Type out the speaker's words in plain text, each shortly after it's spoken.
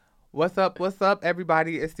What's up,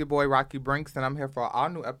 everybody? It's your boy Rocky Brinks, and I'm here for an all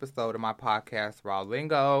new episode of my podcast, Raw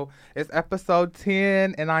Lingo. It's episode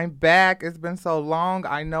 10, and I'm back. It's been so long.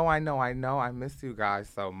 I know. I miss you guys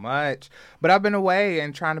so much. But I've been away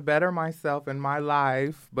and trying to better myself in my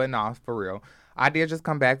life. But no, for real. I did just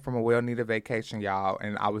come back from a well-needed vacation, y'all,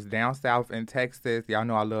 and I was down south in Texas. Y'all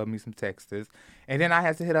know I love me some Texas. And then I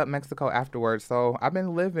had to hit up Mexico afterwards. So I've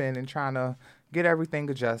been living and trying to get everything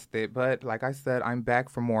adjusted. But like I said, I'm back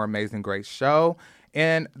for more Amazing Grace show.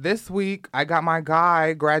 And this week, I got my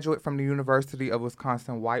guy, graduate from the University of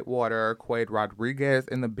Wisconsin Whitewater, Quade Rodriguez,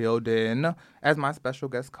 in the building as my special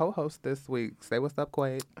guest co-host this week. Say what's up,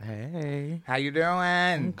 Quade. Hey. How you doing?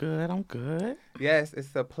 I'm good. Yes,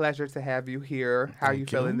 it's a pleasure to have you here. How are you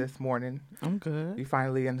feeling this morning? I'm good. You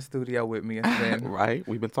finally in the studio with me. It's been Right?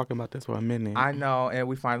 We've been talking about this for a minute. I know, and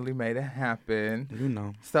we finally made it happen. You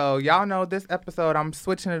know. So, y'all know this episode, I'm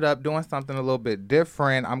switching it up, doing something a little bit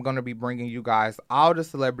different. I'm going to be bringing you guys all the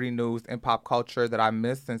celebrity news and pop culture that I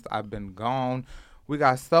missed since I've been gone. We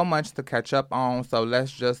got so much to catch up on, so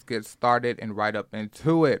let's just get started and right up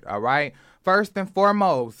into it, all right? First and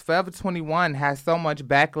foremost, Forever 21 has so much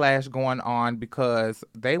backlash going on because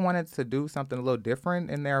they wanted to do something a little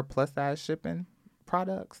different in their plus-size shipping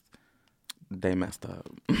products. They messed up.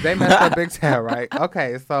 They messed up big time, right?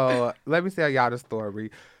 Okay, so let me tell y'all the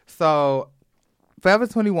story. So Forever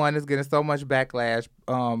 21 is getting so much backlash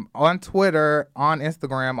on Twitter, on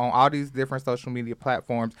Instagram, on all these different social media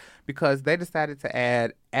platforms because they decided to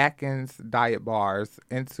add Atkins diet bars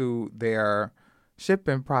into their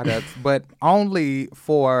shipping products, but only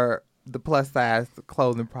for the plus size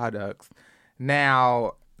clothing products.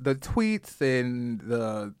 Now, the tweets and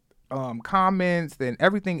the comments and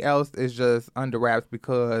everything else is just under wraps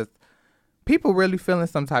because people really feeling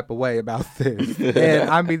some type of way about this. And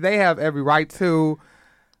I mean, they have every right to.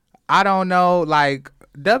 I don't know, like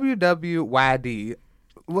WWYD.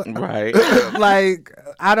 Right. Like,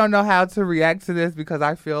 I don't know how to react to this because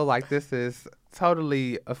I feel like this is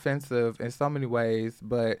totally offensive in so many ways.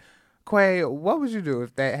 But Quay, what would you do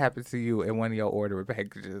if that happened to you in one of your order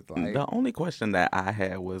packages? Like, The only question that I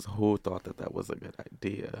had was who thought that was a good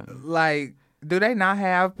idea. like, do they not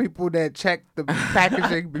have people that check the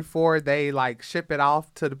packaging before they like ship it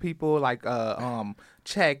off to the people? Like,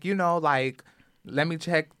 check, like, let me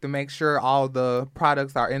check to make sure all the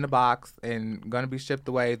products are in the box and gonna be shipped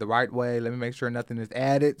away the right way. Let me make sure nothing is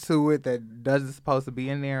added to it that doesn't supposed to be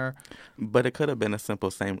in there. But it could have been a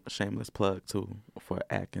simple shameless plug too for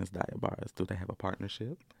Atkins diet bars. Do they have a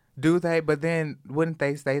partnership? Do they? But then wouldn't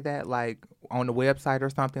they say that like on the website or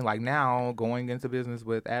something, like now going into business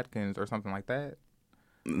with Atkins or something like that?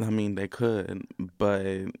 I mean, they could, but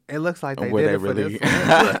It looks like they were did they it for really?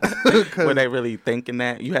 this one. Were they really thinking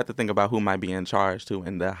that? You have to think about who might be in charge too,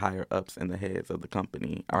 and the higher ups and the heads of the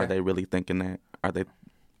company. Are they really thinking that? Are they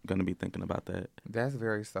going to be thinking about that? That's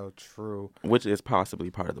very so true. Which is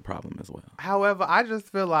possibly part of the problem as well. However, I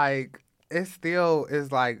just feel like it still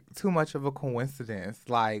is like too much of a coincidence.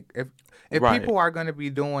 Like if Right. people are going to be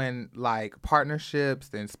doing like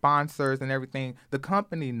partnerships and sponsors and everything, the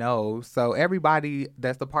company knows. So everybody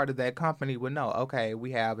that's a part of that company would know, okay,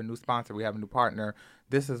 we have a new sponsor, we have a new partner.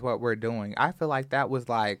 This is what we're doing. I feel like that was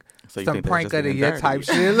like So you some think they're prank just of the being year dirty? type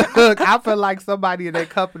shit. Look, I feel like somebody in that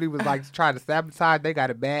company was like trying to sabotage. They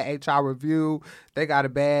got a bad HR review. They got a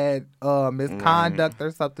bad misconduct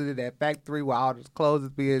or something in that factory where all the clothes is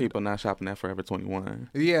being. People not shopping at Forever 21.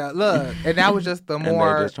 Yeah, look, and that was just the And they're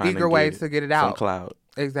more just trying eager way get to get it some out. clout.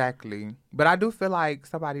 Exactly. But I do feel like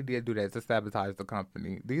somebody did do that to sabotage the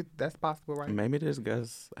company. That's possible, right? Maybe this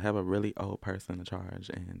guys have a really old person in charge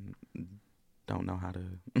and don't know how to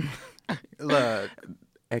Look,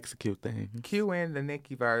 execute things. cue in the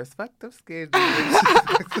Nicki verse. Fuck them skin.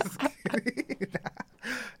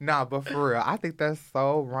 Nah, but for real, I think that's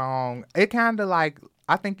so wrong. It kind of like,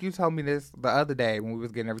 I think you told me this the other day when we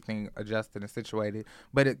was getting everything adjusted and situated.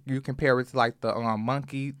 But you compare it to like the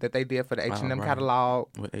monkey that they did for the H&M right.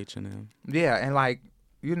 catalog. With H&M. Yeah, and like,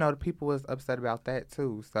 the people was upset about that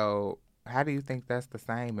too. So how do you think that's the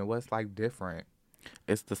same and what's like different?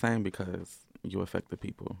 It's the same because you affect the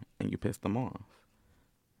people and you piss them off.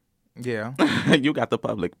 Yeah. You got the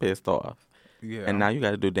public pissed off. Yeah. And now you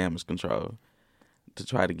got to do damage control to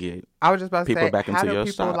try to get I was just about to people say, back how into do your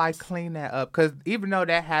people shops. like clean that up? Because even though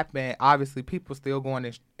that happened, obviously people still going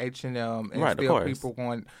to H&M and Right, of still course.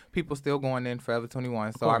 people still going in Forever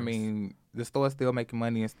 21. So I course. mean, the store's still making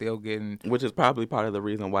money and still getting. Which is probably part of the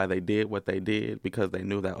reason why they did what they did, because they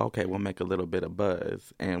knew that, okay, we'll make a little bit of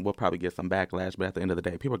buzz and we'll probably get some backlash, but at the end of the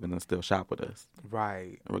day, people are going to still shop with us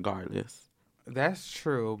Right. regardless. That's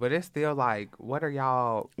true, but it's still like, what are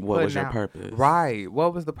y'all What was putting your out? purpose? Right.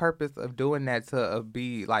 What was the purpose of doing that to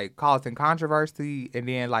be like causing controversy and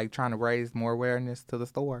then like trying to raise more awareness to the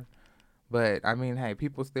store? But I mean, hey,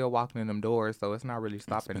 people still walking in them doors, so it's not really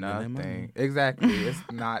stopping Spending their money. nothing. Exactly, it's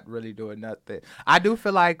not really doing nothing. I do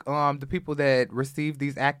feel like the people that receive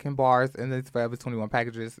these Atkin bars and these Forever 21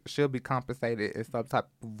 packages should be compensated in some type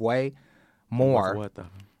of way more. What though?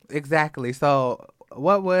 Exactly. So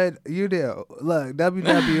what would you do? Look,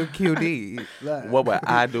 WWQD. Look. What would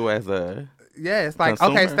I do as a Yeah, it's like,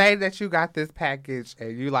 consumer? okay, say that you got this package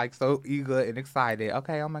and you like so eager and excited.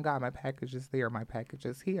 Okay, oh my God, my package is here. My package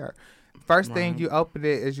is here. First thing you open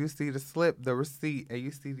it is you see the slip, the receipt, and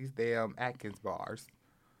you see these damn Atkins bars.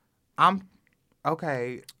 I'm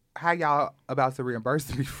okay. How y'all about to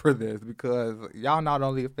reimburse me for this? Because y'all not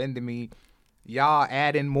only offended me, y'all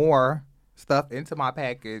adding more stuff into my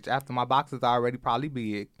package after my box is already probably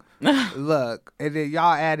big. Look, and then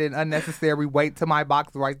y'all adding unnecessary weight to my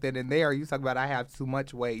box right then and there. You talk about I have too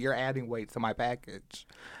much weight. You're adding weight to my package.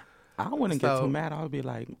 I wouldn't get So- too mad. I would be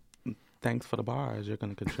like, thanks for the bars. You're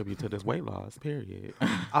going to contribute to this weight loss, period.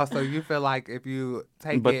 Oh, so you feel like if you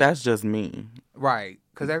take But it, that's just me. right,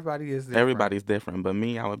 because everybody is different. Everybody's different. But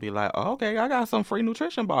me, I would be like, oh, okay, I got some free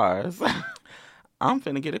nutrition bars. I'm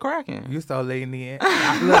finna get it cracking. You so lenient.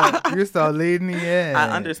 Look, you're so lenient. I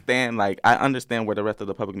understand where the rest of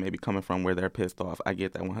the public may be coming from, where they're pissed off. I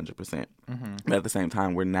get that 100%. But at the same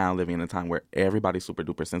time, we're now living in a time where everybody's super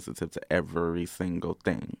duper sensitive to every single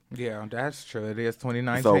thing. Yeah, that's true. It is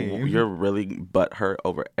 2019. So you're really butthurt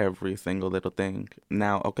over every single little thing.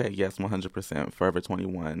 Now, okay, yes, 100%. Forever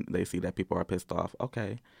 21, they see that people are pissed off.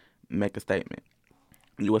 Okay, make a statement.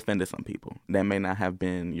 You offended some people. That may not have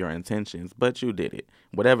been your intentions, but you did it.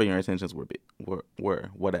 Whatever your intentions were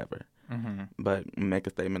whatever. But make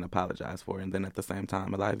a statement, apologize for it. And then at the same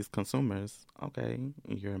time, a lot of these consumers, okay,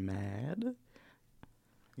 you're mad.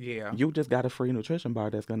 Yeah. You just got a free nutrition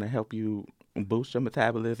bar that's going to help you boost your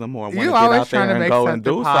metabolism or want to You get always out trying there to and make go and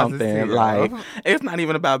do something something. positive. Like, it's not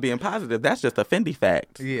even about being positive. That's just a Fendi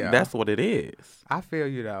fact. Yeah. That's what it is. I feel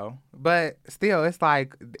you though, but still, it's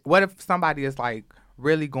like, what if somebody is like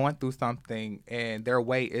really going through something and their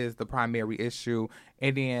weight is the primary issue,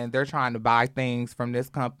 and then they're trying to buy things from this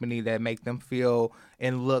company that make them feel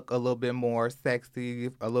and look a little bit more sexy,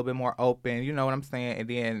 a little bit more open, you know what I'm saying? And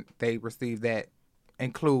then they receive that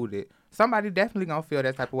included. Somebody definitely gonna feel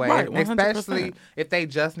that type of way, Right, 100%. especially if they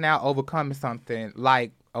just now overcoming something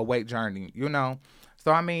like a weight journey, you know?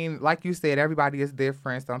 So, I mean, like you said, everybody is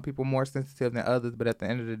different. Some people more sensitive than others, but at the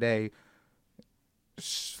end of the day,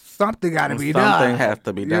 something got to be done. Something has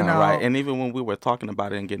to be you done, know? right? And even when we were talking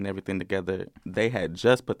about it and getting everything together, they had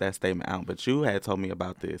just put that statement out, but you had told me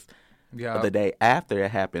about this the day after it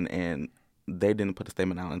happened, and they didn't put the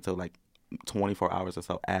statement out until like 24 hours or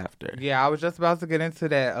so after. Yeah, I was just about to get into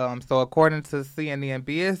that. So according to CNN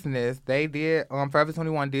Business, they did, Forever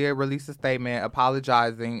 21 did release a statement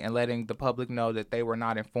apologizing and letting the public know that they were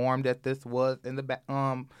not informed that this was in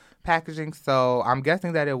the packaging. So I'm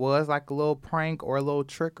guessing that it was like a little prank or a little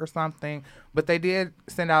trick or something. But they did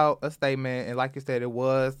send out a statement, and like you said, it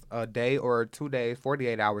was a day or 2 days,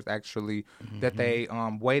 48 hours actually, that they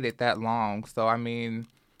waited that long. So I mean,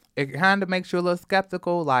 it kind of makes you a little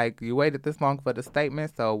skeptical. Like, you waited this long for the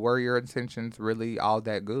statement, so were your intentions really all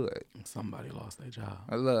that good? Somebody lost their job.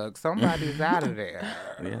 Look, somebody's out of there.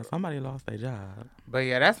 Yeah, somebody lost their job. But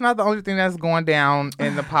yeah, that's not the only thing that's going down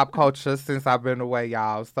in the pop culture since I've been away,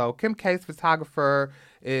 y'all. So Kim K's photographer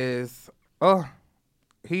is,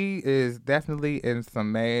 he is definitely in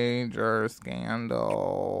some major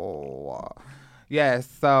scandal. Yes,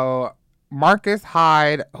 so Marcus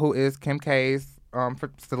Hyde, who is Kim K's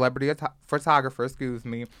celebrity photographer,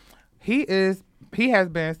 he has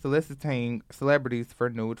been soliciting celebrities for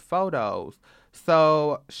nude photos.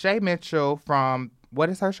 So Shay Mitchell from, what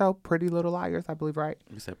is her show? Pretty Little Liars, I believe, right?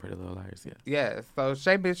 You said Pretty Little Liars, yes. Yes. So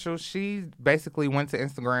Shay Mitchell, she basically went to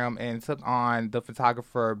Instagram and took on the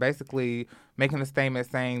photographer, basically making a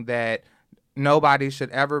statement saying that nobody should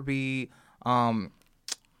ever be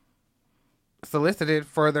solicited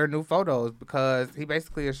for their new photos, because he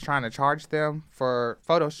basically is trying to charge them for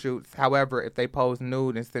photo shoots. However, if they pose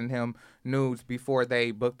nude and send him nudes before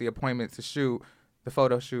they book the appointment to shoot, the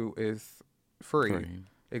photo shoot is free.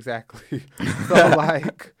 Exactly. So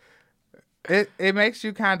like, it makes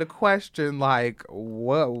you kind of question like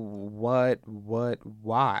what,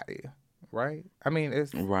 why, right? I mean,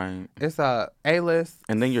 Right. it's a A-list.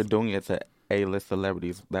 And then you're doing it to A-list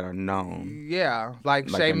celebrities that are known. Yeah, like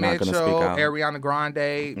Like, Shay they're not gonna Mitchell, speak out. Ariana Grande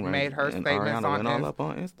Right. made her And statements Ariana went all up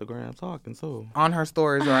on Instagram talking too. on her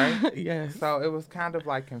stories, right? Yes. So it was kind of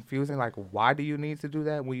like confusing. Like, why do you need to do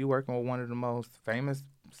that when you're working with one of the most famous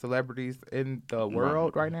celebrities in the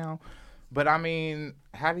world right now? But I mean,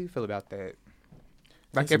 how do you feel about that?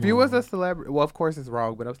 Like, It's if you was a wrong. celebrity, well, of course it's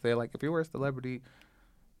wrong. But I'm saying, like, if you were a celebrity,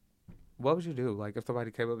 what would you do? Like, if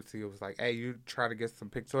somebody came up to you and was like, "Hey, you try to get some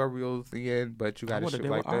pictorials in, but you got to would've shoot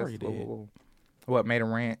did like what Ari this." did. What made a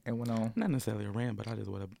rant and went on? Not necessarily a rant, but I just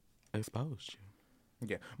would have exposed you.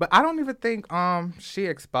 Yeah, but I don't even think she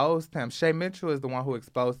exposed him. Shay Mitchell is the one who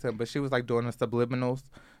exposed him, but she was like doing the subliminals,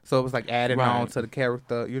 so it was like adding on Right. to the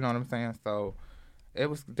character. You know what I'm saying? So it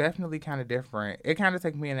was definitely kind of different. It kind of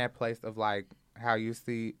took me in that place of like how you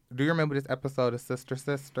see. Do you remember this episode of Sister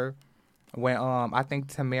Sister? When I think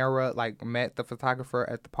Tamara like met the photographer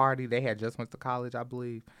at the party. They had just went to college, I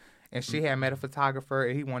believe. And she had met a photographer,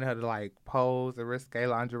 and he wanted her to like pose or risque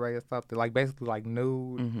lingerie or something, like basically like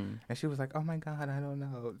nude. Mm-hmm. And she was like, "Oh my God, I don't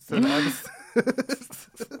know."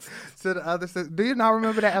 To the other, do you not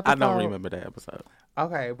remember that episode? I don't remember that episode.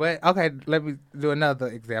 Okay, but okay, let me do another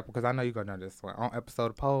example because I know you're gonna know this one. On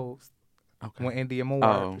episode of Pose, Okay. when India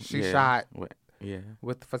Moore she shot Yeah.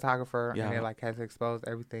 with the photographer, Yeah. and they like had to expose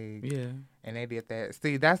everything. Yeah. And they did that.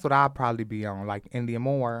 See, that's what I'd probably be on. Like India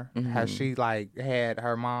Moore, how Mhm. she like had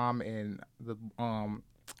her mom and the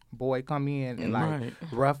boy come in and like Right.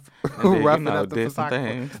 rough And then, roughing up the did some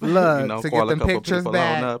photographer. things. Look, to call get a them couple pictures people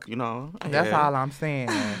back. on up, That's Yeah. all I'm saying.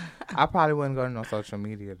 I probably wouldn't go to no social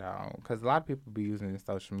media though, because a lot of people be using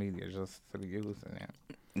social media just to be using it.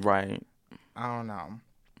 Right. I don't know.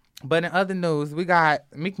 But in other news, we got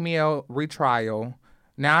Meek Mill retrial.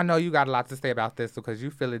 Now I know you got a lot to say about this because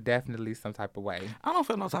you feel it definitely some type of way. I don't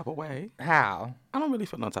feel no type of way. How? I don't really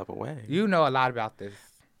feel no type of way. You know a lot about this.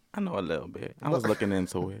 I know a little bit. I was looking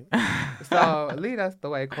into it. So lead us the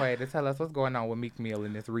way, Quay, to tell us what's going on with Meek Mill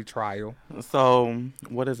in this retrial. So,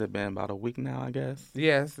 what has it been? About a week now, I guess?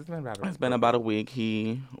 Yes, it's been about a It's been about a week.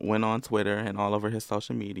 He went on Twitter and all over his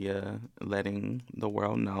social media letting the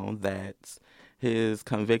world know that his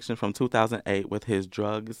conviction from 2008 with his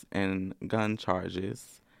drugs and gun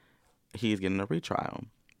charges, he's getting a retrial.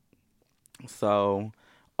 So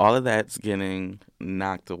all of that's getting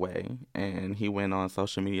knocked away. And he went on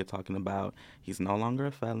social media talking about he's no longer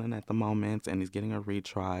a felon at the moment and he's getting a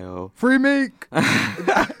retrial. Free Meek!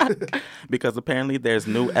 Because apparently there's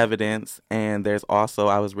new evidence, and there's also,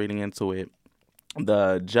 I was reading into it,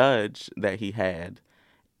 the judge that he had,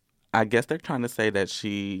 I guess they're trying to say that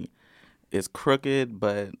she is crooked,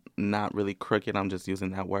 but not really crooked. I'm just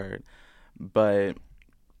using that word. But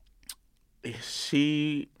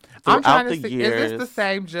she, I'm throughout trying to the see, years, is this the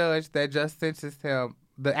same judge that just sentenced him?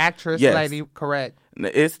 The actress Yes. lady, correct?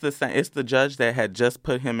 it's the same. It's the judge that had just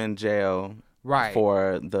put him in jail Right.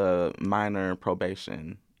 for the minor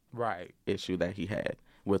probation Right. issue that he had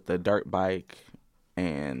with the dirt bike,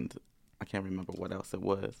 and I can't remember what else it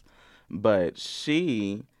was. But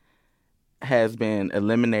she has been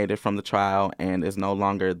eliminated from the trial and is no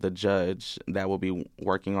longer the judge that will be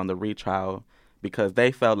working on the retrial because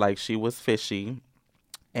they felt like she was fishy.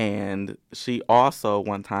 And she also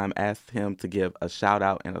one time asked him to give a shout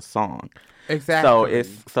out in a song. Exactly.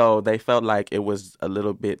 So they felt like it was a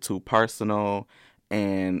little bit too personal,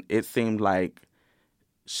 and it seemed like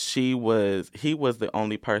he was the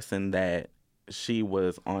only person that she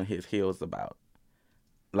was on his heels about.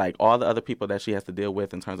 Like all the other people that she has to deal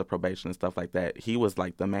with in terms of probation and stuff like that, he was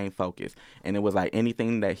like the main focus. And it was like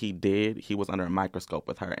anything that he did, he was under a microscope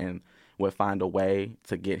with her and would find a way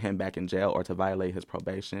to get him back in jail or to violate his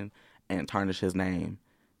probation and tarnish his name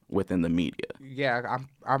within the media. Yeah,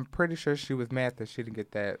 I'm pretty sure she was mad that she didn't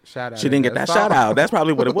get that shout out. She didn't get that shout out. That's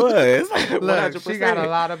probably what it was. Look, she got a 100%.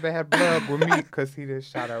 lot of bad blood with me because he didn't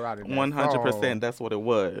shout her out in that 100%. song. That's what it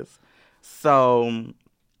was. So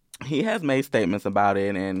he has made statements about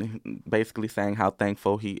it and basically saying how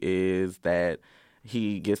thankful he is that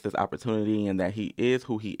he gets this opportunity and that he is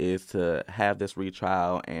who he is to have this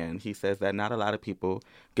retrial. And he says that not a lot of people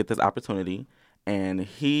get this opportunity, and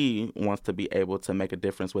he wants to be able to make a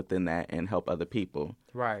difference within that and help other people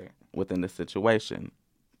Right. within the situation.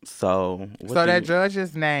 So that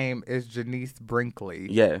judge's name is Janice Brinkley.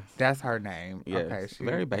 Yes. That's her name. Yes. Okay.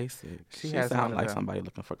 Very basic. she She has one sounds of like them. somebody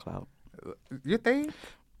looking for clout. You think?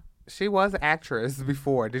 She was an actress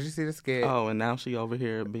before. Did you see the skit? Oh, and now she over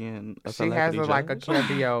here being a She has celebrity like a judge?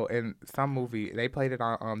 cameo in some movie. They played it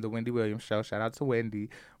on the Wendy Williams show. Shout out to Wendy.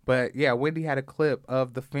 But yeah, Wendy had a clip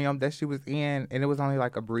of the film that she was in, and it was only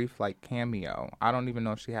like a brief like cameo. I don't even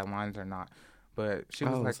know if she had lines or not. But she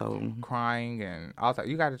was crying, and I was like,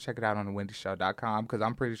 you got to check it out on the wendyshow.com because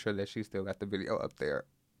I'm pretty sure that she still got the video up there.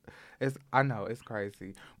 I know, it's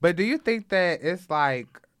crazy. But do you think that it's like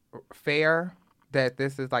fair that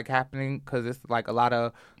this is like happening? Because it's like a lot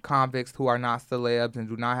of convicts who are not celebs and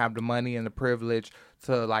do not have the money and the privilege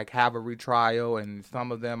to like have a retrial, and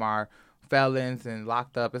some of them are felons and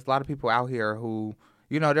locked up. It's a lot of people out here who,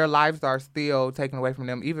 you know, their lives are still taken away from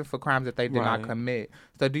them, even for crimes that they did not commit.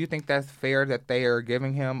 So do you think that's fair that they are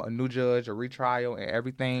giving him a new judge, a retrial, and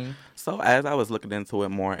everything? So as I was looking into it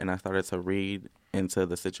more and I started to read into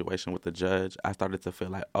the situation with the judge, I started to feel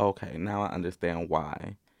like, okay, now I understand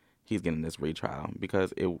why he's getting this retrial,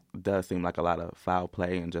 because it does seem like a lot of foul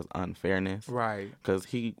play and just unfairness. Right. Because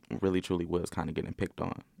he really, truly was kind of getting picked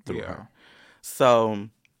on through her. So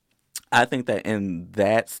I think that in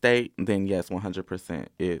that state, then yes, 100%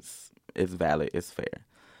 it's valid, it's fair.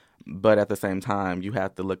 But at the same time, you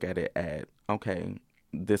have to look at it at, okay,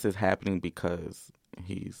 this is happening because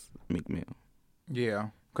he's Meek Mill. Yeah.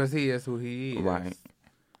 Because he is who he is. Right.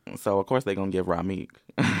 So, of course, they're going to give Rameek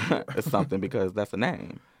something because that's a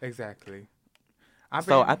name. Exactly. I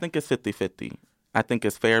think it's 50-50. I think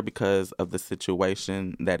it's fair because of the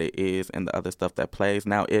situation that it is and the other stuff that plays.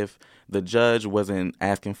 Now, if the judge wasn't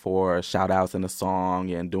asking for shout-outs in the song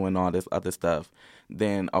and doing all this other stuff,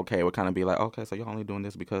 then, okay, it would kind of be like, okay, so you're only doing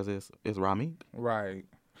this because it's Rameek? Right.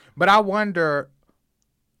 But I wonder,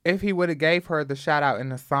 if he would have gave her the shout out in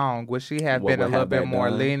the song, would she have been a little bit more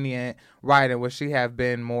lenient? Right, and would she have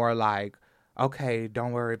been more like, okay,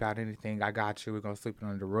 don't worry about anything, I got you, we're going to sleep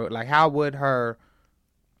under the roof? Like, how would her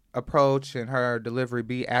approach and her delivery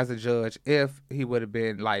be as a judge if he would have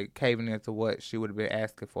been, like, caving into what she would have been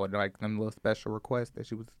asking for, like, them little special requests that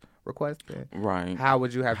she was requesting? Right. How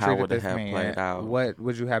would you have treated this man? Played out? What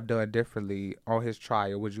would you have done differently on his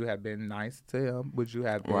trial? Would you have been nice to him? Would you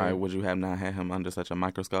have been... Right. Would you have not had him under such a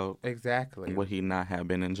microscope? Exactly. Would he not have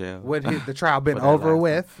been in jail? Would the trial been over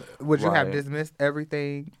with? Would you have dismissed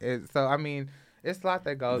everything? So, I mean, it's a lot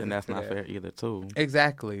that goes into that's not fair either, too.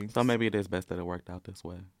 Exactly. So maybe it is best that it worked out this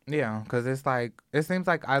way. Yeah, because it's like, it seems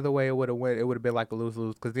like either way it would have went, it would have been like a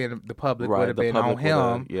lose-lose, because then the public would have been on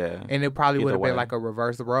him. Yeah. And it probably would have been like a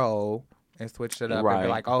reverse role and switched it up and be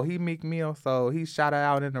like, oh, he Meek Mill, so he shot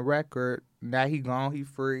out in the record. Now he gone, he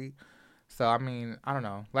free. So, I mean, I don't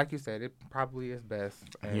know. Like you said, it probably is best.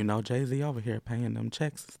 And you know, Jay-Z over here paying them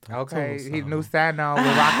checks and stuff. Okay, too, so. He knew sign on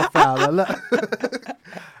with Rockefeller. Look.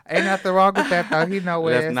 Ain't nothing wrong with that, though. He know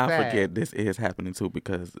where Let's not forget, this is happening, too,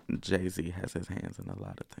 because Jay-Z has his hands in a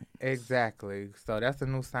lot of things. Exactly. So that's a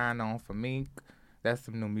new sign-on for Meek. That's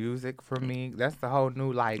some new music for me. That's the whole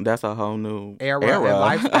new, like... That's a whole new era. And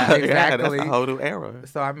lifestyle. Exactly. Yeah, that's a whole new era.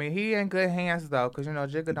 So, I mean, he in good hands, though, because, you know,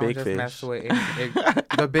 Jigga don't just mess with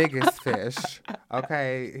the biggest fish.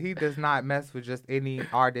 Okay? He does not mess with just any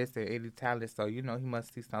artist or any talent, so, you know, he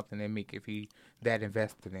must see something in Meek if he that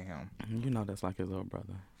invested in him. You know that's like his little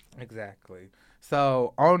brother. Exactly.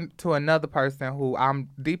 So, on to another person who I'm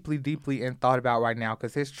deeply, deeply in thought about right now,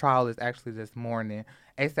 because his trial is actually this morning.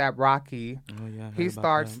 A$AP Rocky. Oh, yeah. He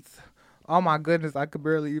starts... Oh, my goodness. I could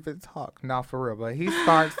barely even talk. No, for real. But he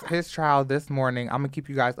starts his trial this morning. I'm going to keep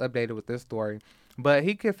you guys updated with this story. But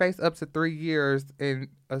he could face up to 3 years in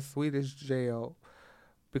a Swedish jail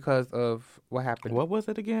because of what happened. What was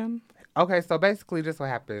it again? Okay, so basically this what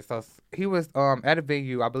happened. So he was at a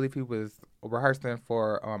venue. I believe he was rehearsing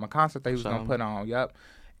for a concert that he was going to put on. Yep.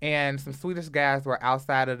 And some Swedish guys were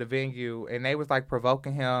outside of the venue, and they was, like,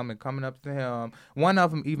 provoking him and coming up to him. One of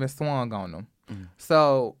them even swung on him. Mm.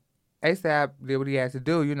 So A$AP did what he had to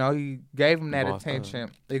do. You know, he gave him that attention.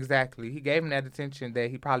 Exactly. He gave him that attention that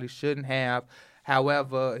he probably shouldn't have.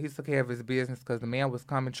 However, he took care of his business because the man was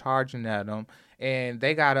coming charging at him. And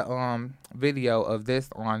they got a video of this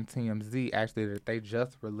on TMZ, actually, that they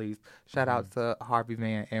just released. Shout out to Harvey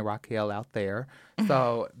Van and Raquel out there.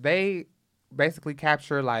 So they basically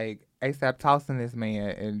capture, like, A$AP tossing this man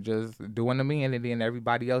and just doing the man, and then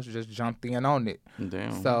everybody else just jumped in on it.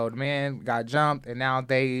 Damn. So the man got jumped, and now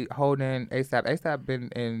they holding A$AP. A$AP been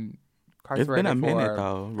incarcerated. It's been a minute,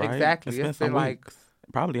 though, right? Exactly. It's been like weeks.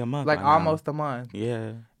 Probably a month. Like almost a month.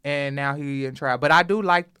 Yeah. And now he in trial. But I do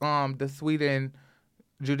like the Sweden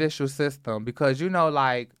judicial system because, you know,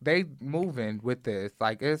 like, they moving with this.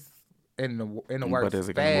 Like, it's in the works. But is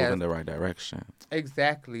it going to move in the right direction?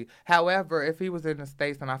 Exactly. However, if he was in the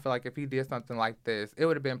States, and I feel like if he did something like this, it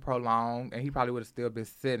would have been prolonged, and he probably would have still been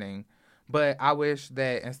sitting. But I wish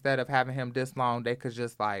that instead of having him this long, they could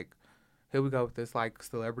just, like, here we go with this, like,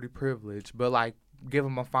 celebrity privilege, but, like, give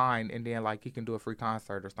him a fine, and then, like, he can do a free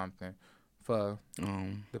concert or something for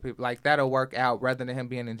the people. Like, that'll work out rather than him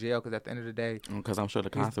being in jail, because at the end of the day... Because I'm sure the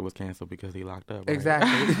concert was canceled because he locked up, right?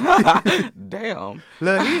 Exactly. Damn.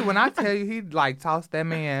 Look, when I tell you, he, like, tossed that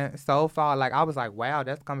man so far. Like, I was like, wow,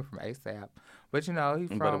 that's coming from ASAP. But, you know, he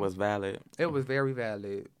from... But it was valid. It was very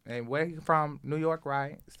valid. And where he from? New York,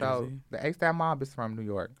 right? So, the ASAP mob is from New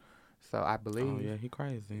York. So, I believe... Oh, yeah, he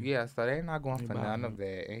crazy. Yeah, so they're not going for none of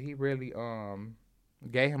that. And he really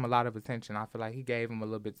gave him a lot of attention. I feel like he gave him a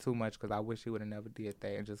little bit too much, because I wish he would have never did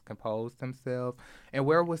that and just composed himself. And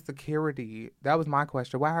where was security? That was my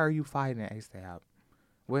question. Why are you fighting ASAP?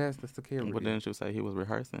 Where's the security? Well, didn't you say he was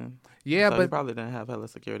rehearsing? Yeah, so but... he probably didn't have hella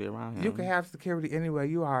security around him. You can have security anywhere.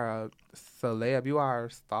 You are a celeb. You are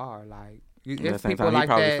a star. Like... At the same time, he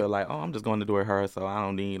probably feel like, oh, I'm just going to do it her, so I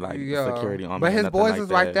don't need, like, security on me. But his boys was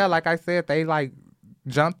right there. Like I said, they, like,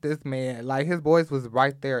 jumped this man. Like, his boys was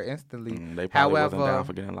right there instantly. They probably wasn't down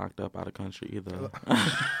for getting locked up out of country either.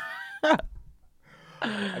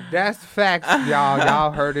 That's facts, y'all.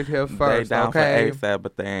 Y'all heard it here first. They down okay? for ASAP,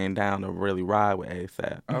 but they ain't down to really ride with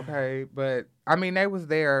ASAP. Okay, but, I mean, they was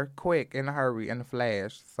there quick, in a hurry, in a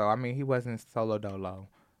flash. So, I mean, he wasn't solo dolo.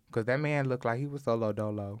 Because that man looked like he was solo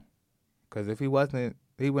dolo. Because if he wasn't,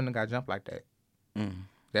 he wouldn't have got jumped like that.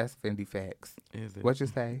 That's Fendi facts. Is it? What you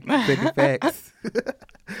say? Fendi facts.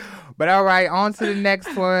 But all right, on to the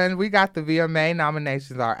next one. We got the VMA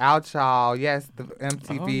nominations are out, y'all. Yes, the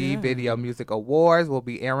MTV Video Music Awards will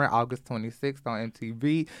be airing August 26th on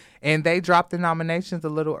MTV. And they dropped the nominations a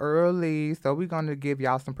little early. So we're going to give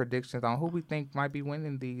y'all some predictions on who we think might be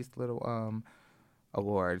winning these little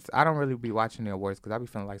awards. I don't really be watching the awards because I be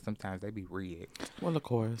feeling like sometimes they be rigged. Well, of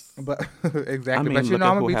course. But exactly. I mean, but you know,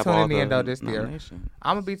 I'm gonna be tuning in though this year.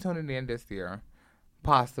 I'm gonna be tuning in this year,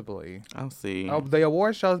 possibly. I'll see. Oh, the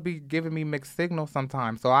award shows be giving me mixed signals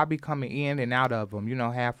sometimes, so I be coming in and out of them. You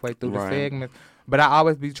know, halfway through the segments. But I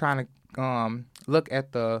always be trying to look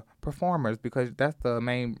at the performers, because that's the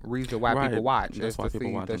main reason why people watch. That's why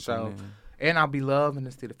people watch the show. And I'll be loving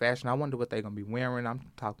to see the fashion. I wonder what they're going to be wearing. I'm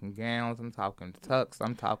talking gowns. I'm talking tux.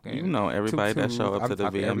 I'm talking... You know, everybody that show up to the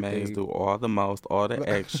VMAs everything. Do all the most, all the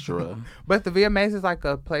extra. But the VMAs is like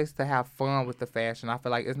a place to have fun with the fashion. I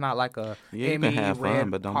feel like it's not like a you can have fun,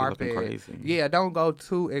 but don't be looking crazy. Yeah, don't go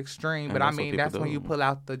too extreme. And but I mean, that's when you pull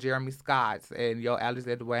out the Jeremy Scotts and your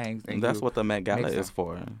Alexander Wangs. And that's what the Met Gala is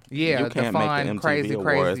for. Yeah, you can't the fun, make the MTV crazy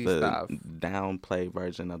Awards the stuff. downplay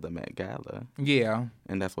version of the Met Gala. Yeah.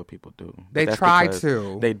 And that's what people do. They try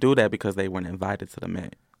to. They do that because they weren't invited to the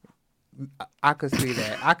Met. I could see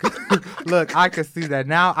that. I could see that.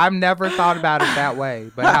 Now, I've never thought about it that way.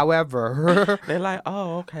 But however, they're like,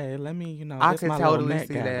 oh, okay, let me, I could totally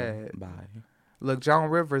see Gala. that. Bye. Look, Joan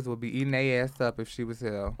Rivers would be eating their ass up if she was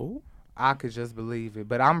here. Ooh. I could just believe it.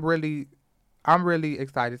 But I'm really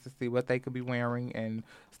excited to see what they could be wearing and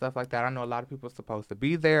stuff like that. I know a lot of people are supposed to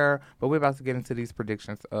be there, but we're about to get into these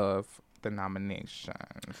predictions of the nominations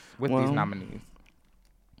with these nominees.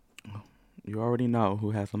 You already know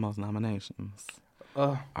who has the most nominations.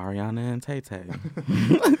 Ariana and Tay Tay.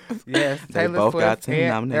 Yes, they both Swift got 10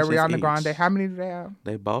 nominations Ariana each. Grande. How many do they have?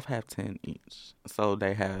 They both have 10 each. So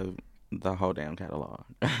they have the whole damn catalog.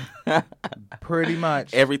 Pretty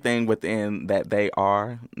much. Everything within that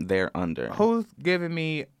they're under. Who's giving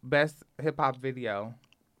me best hip-hop video?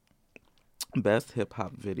 Best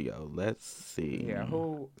hip-hop video. Let's see. Yeah,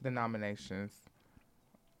 who the nominations?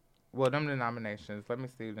 Well, them the nominations. Let me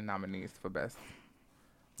see the nominees for best.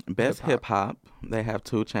 Best hip-hop. They have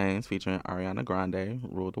 2 Chainz featuring Ariana Grande,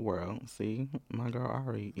 Rule the World. See, my girl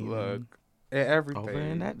Ari. Look, at everything. Over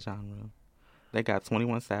in that genre. They got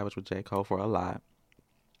 21 Savage with J. Cole for A Lot.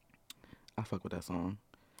 I fuck with that song.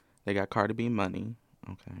 They got Cardi B Money.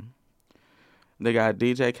 Okay. They got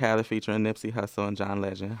DJ Khaled featuring Nipsey Hussle and John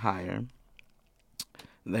Legend, Higher.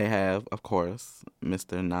 They have, of course,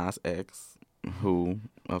 Mr. Nas X, who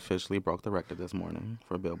officially broke the record this morning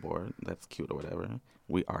for Billboard. That's cute or whatever.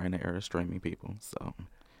 We are in the era of streaming, people, so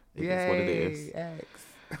it is what it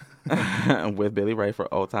is. With Billy Ray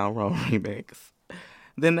for Old Town Road remix.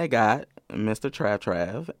 Then they got Mr.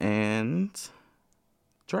 Trav and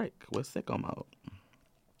Drake with Sicko Mode.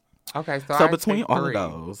 Okay, so between all of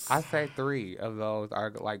those, I say 3 of those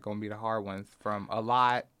are like gonna be the hard ones from A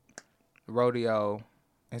Lot, Rodeo,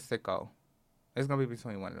 and Sicko. It's gonna be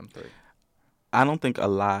between one of them 3. I don't think A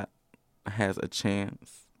Lot has a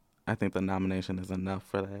chance. I think the nomination is enough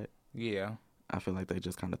for that. Yeah. I feel like they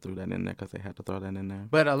just kind of threw that in there because they had to throw that in there.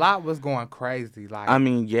 But A Lot was going crazy. Like, I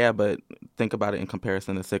mean, yeah, but think about it in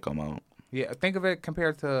comparison to Sicko Mode. Yeah, think of it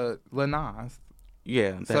compared to Lil Nas.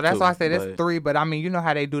 Yeah, So that that's too, why I said it's but- 3. But I mean, you know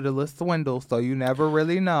how they do the little swindle, so you never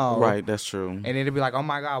really know. Right, that's true. And it'd be like, oh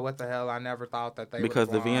my God, what the hell? I never thought that they Because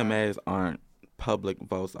the would've won. VMAs aren't public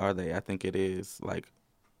votes, are they? I think it is like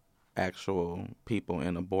actual people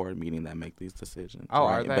in a board meeting that make these decisions. Oh,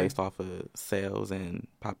 right? are they? Based off of sales and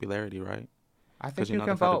popularity, right? I think 'Cause you know can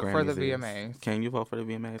that's how vote for the Grammys is. VMAs. Can you vote for the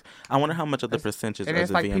VMAs? I wonder how much of the It's- percentage it of is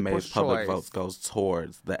the like VMAs people's public choice. votes goes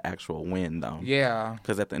towards the actual win, though. Yeah.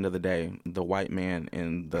 Because at the end of the day, the white man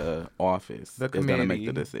in the office The is going to make the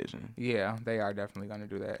committee. decision. Yeah, they are definitely going to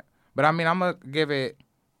do that. But I mean, I'm going to give it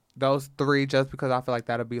those 3 just because I feel like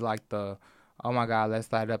that'll be like the, oh my God,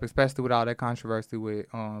 let's light it up, especially with all that controversy with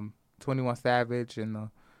 21 Savage and the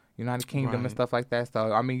United Kingdom Right. and stuff like that.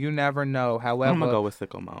 So, I mean, you never know. However, I'm going to go with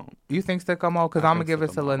Sicko Mode. you think Sicko Mode? Because I I'm going to think give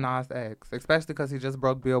it to Sicko Lil Mode. Nas X, especially because he just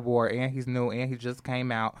broke Billboard and he's new and he just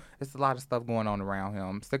came out. It's a lot of stuff going on around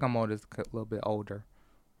him. Sicko Mode is a little bit older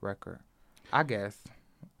record, I guess.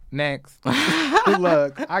 Next.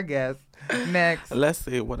 Look, I guess. Next. Let's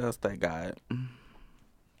see what else they got.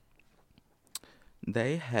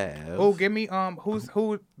 They have Oh, give me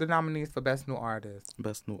who the nominees for Best New Artist?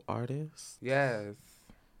 Best New Artist. Yes.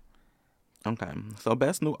 Okay, so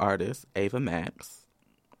Best New Artist, Ava Max.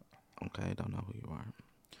 Okay, don't know who you are.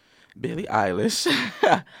 Billie Eilish.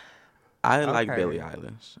 I like Okay. Billie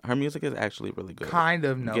Eilish. Her music is actually really good. Kind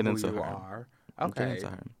of know Get who into you her. are. Get Okay. into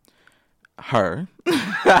her.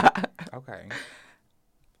 Okay.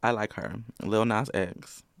 I like her. Lil Nas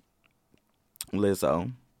X,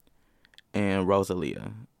 Lizzo, and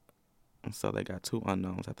Rosalia. So they got 2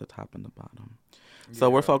 unknowns at the top and the bottom. So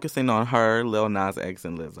we're Yeah. focusing on her, Lil Nas X,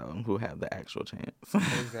 and Lizzo, who have the actual chance.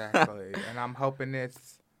 Exactly. And I'm hoping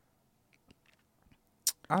it's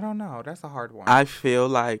I don't know. That's a hard one. I feel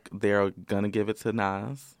like they're gonna give it to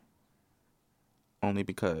Nas, only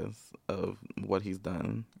because of what he's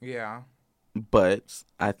done. Yeah. But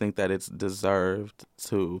I think that it's deserved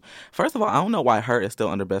to. First of all, I don't know why her is still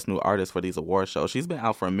under Best New Artist for these award shows. She's been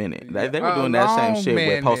out for a minute. They were A doing that same long shit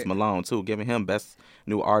with Post minute. Malone too, giving him Best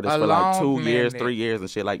New Artist A for like long 2 years, minute. 3 years, and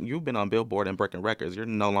shit. Like, you've been on Billboard and breaking records. You're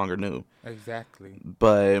no longer new. Exactly.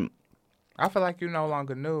 But I feel like you no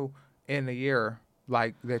longer knew in the year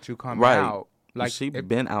like that you come Right. out. Like she it-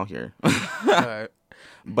 been out here. but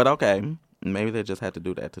But okay, maybe they just had to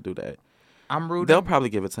do that to do that. I'm rooting. They'll probably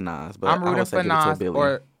give it to Nas, but I'm I rooting would say for give it to Nas Billy.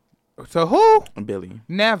 or to who? Billy.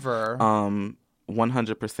 Never.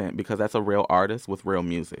 100%, because that's a real artist with real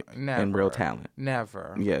music and Never. real talent.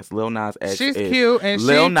 Never. Yes, Lil Nas X. She's is, cute and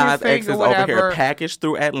Lil she Nas can X sing is or over here whatever. packaged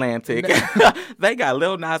through Atlantic. They got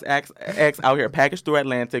Lil Nas X out here packaged through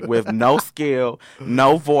Atlantic with no skill,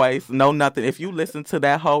 no voice, no nothing. If you listen to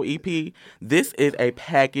that whole EP, this is a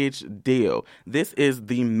package deal. This is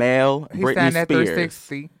the male He Britney signed at Spears.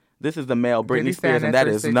 360. This is the male Did he Britney stand Spears, and at that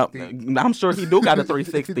is no. 360? I'm sure he do got a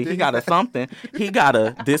 360. He got a something. He got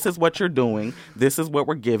a. This is what you're doing. This is what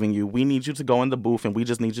we're giving you. We need you to go in the booth, and we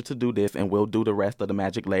just need you to do this, and we'll do the rest of the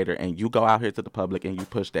magic later. And you go out here to the public and you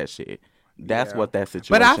push that shit. That's Yeah. what that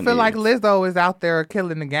situation But I is. feel like Lizzo is out there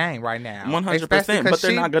killing the game right now. 100%. Especially 'cause But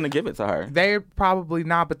they're she- not gonna give it to her. They probably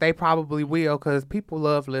not, but they probably will because people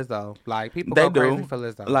love Lizzo. Like people They go crazy do. for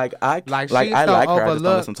Lizzo. Like Like, like she's I so like her. I just don't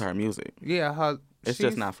overlooked. listen to her music. yeah, her. It's she's-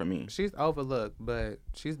 just not for me. She's overlooked, but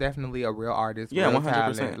she's definitely a real artist. Yeah, real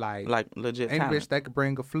 100%. talent. Like legit any talent. bitch that could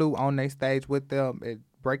bring a flute on their stage with them and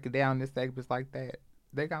break it down in segments like that.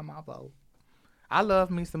 They got my vote. I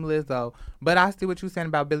love me some Lizzo, but I see what you're saying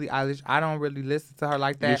about Billie Eilish. I don't really listen to her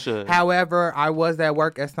like that. You should. However, I was at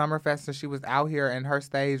work at Summerfest and she was out here and her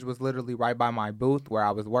stage was literally right by my booth where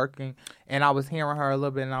I was working. And I was hearing her a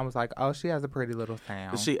little bit and I was like, oh, she has a pretty little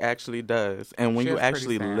sound. She actually does. And when She you has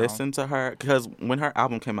pretty actually sound. listen to her, because when her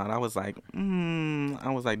album came out, I was like,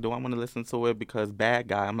 do I want to listen to it? Because Bad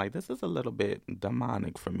Guy, I'm like, this is a little bit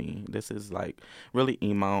demonic for me. This is like really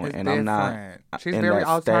emo, It's and I'm not different. She's in very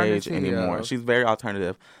that stage alternative. anymore. She's very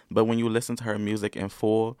alternative. But when you listen to her music in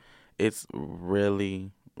full, it's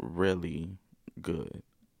really, really good.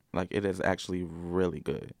 Like, it is actually really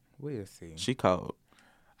good. We'll see. She cold.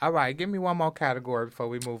 All right, give me one more category before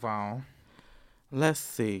we move on. Let's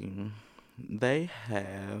see. They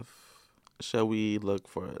have. Shall we look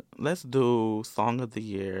for it? Let's do Song of the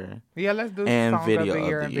Year Yeah, let's do and Song Video of the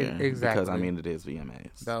Year. of the Year. Exactly. Because, I mean, it is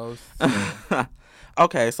VMAs. Those.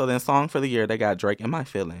 Okay, so then Song for the Year, they got Drake and My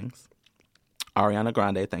Feelings. Ariana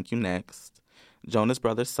Grande, Thank You Next. Jonas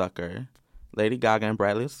Brothers, Sucker. Lady Gaga and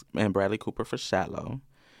Bradley Cooper for Shallow.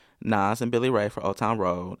 Nas and Billy Ray for Old Town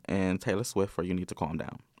Road. And Taylor Swift for You Need to Calm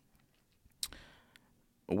Down.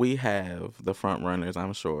 We have the front runners,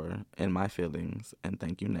 I'm sure, in My Feelings and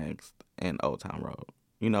Thank You Next and Old Town Road.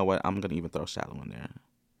 You know what? I'm going to even throw Shallow in there.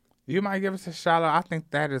 You might give us a shout out. I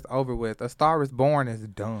think that is over with. A Star Is Born is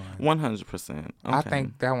done. 100%. Okay. I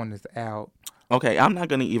think that one is out. Okay, I'm not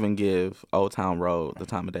gonna even give Old Town Road the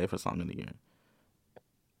time of day for Song of the Year.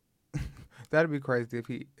 That'd be crazy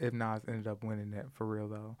if Nas ended up winning that for real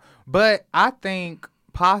though. But I think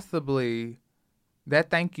possibly that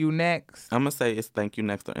Thank You Next. I'm gonna say it's Thank You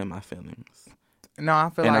Next or In My Feelings. No, I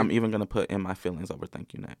feel and like I'm even gonna put In My Feelings over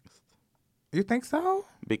Thank You Next. You think so?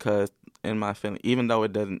 Because In My Feelings, even though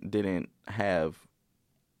it didn't have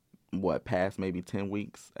past maybe 10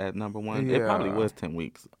 weeks at number one. Yeah. It probably was 10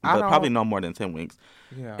 weeks, I but don't- probably no more than 10 weeks.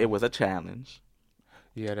 Yeah. It was a challenge.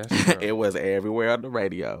 Yeah, that's true. It was everywhere on the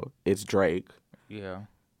radio. It's Drake. Yeah.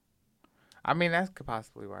 I mean, that could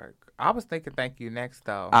possibly work. I was thinking Thank You Next,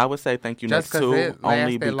 though. I would say Thank You Just Next 'cause too, it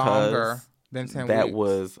only lasted longer because than 10 that weeks.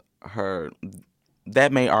 was her.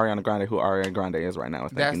 That made Ariana Grande who Ariana Grande is right now.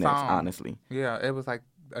 Is That Thank You Next, song. honestly. Yeah, it was like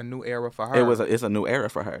a new era for her. It's a new era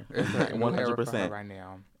for her. It's a new era for her 100%. right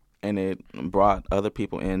now. And it brought other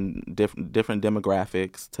people in different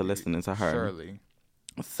demographics to listening to her. Surely.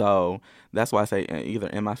 So that's why I say either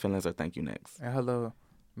In My Feelings or Thank You Next. And her little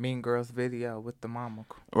Mean Girls video with the mama.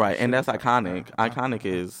 Right, and that's She was iconic. like, Iconic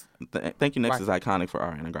is Thank You Next Right. is iconic for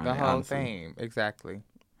Ariana Grande. the whole honestly, theme. Exactly.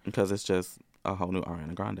 because it's just a whole new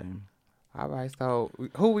Ariana Grande. All right, so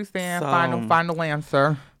who we saying? So- Final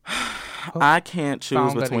answer. I can't choose Song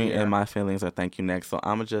of the between year. In My Feelings or Thank You Next, so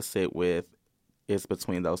I'm gonna just sit with it's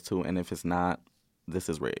between those two, and if it's not, this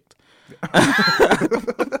is rigged.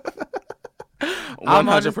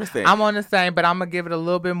 100%. I'm on the same, but I'm gonna give it a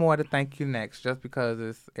little bit more to Thank You Next, just because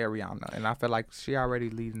it's Ariana, and I feel like she already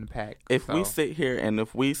leading the pack. If we so. sit here and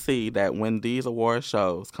if we see that when these award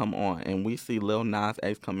shows come on and we see Lil Nas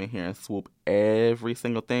X come in here and swoop every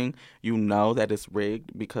single thing, you know that it's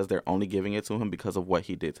rigged because they're only giving it to him because of what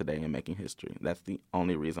he did today and making history. That's the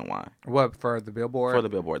only reason why. What for the Billboard? For the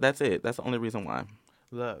Billboard. That's it. That's the only reason why.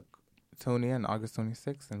 Look, tune in August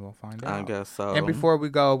 26th, and we'll find out. I guess so. And before we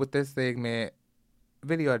go with this segment,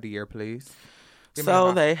 video of the year, please. Give me So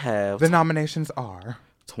the- they have the nominations are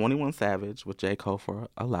 21 Savage with J. Cole for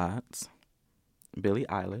A Lot, Billie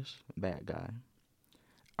Eilish, Bad Guy,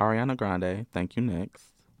 Ariana Grande, Thank You Next,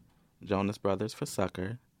 Jonas Brothers for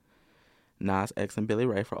Sucker, Nas X and Billy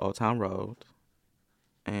Ray for Old Town Road,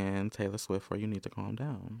 and Taylor Swift for You Need to Calm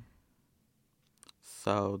Down.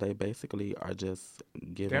 So they basically are just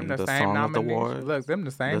giving them the the same Song of the nominees. Award Look, them the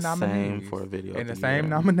same the nominees same for a video and of the the same year.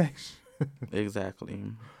 nomination. Exactly.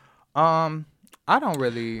 I don't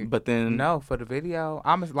really But then know for the video.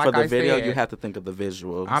 I'm like for the I video, said, you have to think of the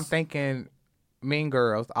visuals. I'm thinking Mean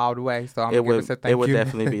Girls all the way. So I'm it gonna give would it to Thank it would You.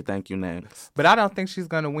 definitely be Thank You Next. But I don't think she's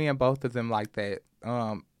gonna win both of them like that.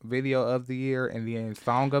 Video of the year and then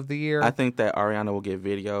Song of the year. I think that Ariana will get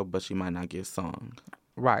video, but she might not get song.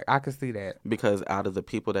 Right, I could see that. Because out of the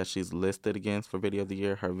people that she's listed against for video of the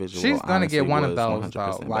year, her visual She's gonna get honestly one of was those, 100%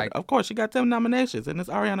 though, better. like- of course, she got 10 nominations, and it's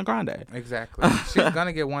Ariana Grande. Exactly. She's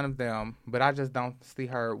gonna get one of them, but I just don't see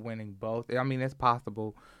her winning both. I mean, it's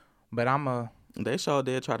possible, but They sure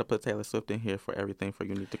did try to put Taylor Swift in here for everything for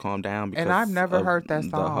You Need to Calm Down. Because and I've never of heard that the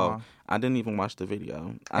song. I didn't even watch the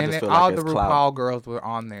video. I And just then feel all like the it's RuPaul clout. girls were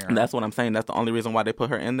on there. And that's what I'm saying. That's the only reason why they put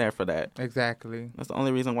her in there for that. Exactly. That's the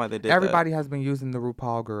only reason why they did Everybody has been using the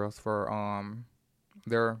RuPaul girls for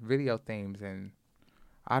their video themes, and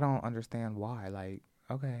I don't understand why. Like,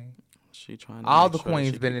 okay. that. She trying to All make the sure that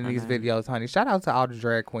queens she been keep in her these name. videos, honey. Shout out to all the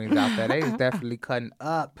drag queens out there. They is definitely cutting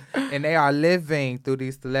up, and they are living through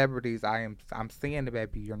these celebrities. I'm seeing the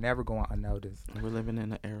baby. You're never going unnoticed. We're living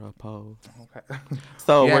in an era of pose. Okay.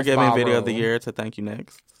 So Yes, we're giving video of the Borrow. year to Thank You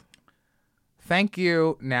Next. Thank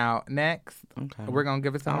you. Now, next, Okay. we're gonna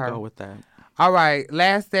give it to I'll her. go with that. All right,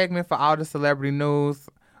 last segment for all the celebrity news.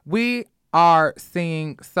 We are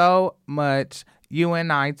seeing so much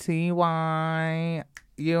UNITY.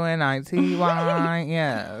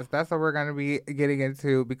 Yes, that's what we're going to be getting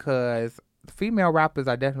into because female rappers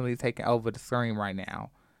are definitely taking over the screen right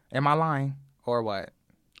now. Am I lying or what?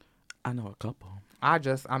 I know a couple.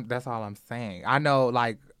 That's all I'm saying. I know,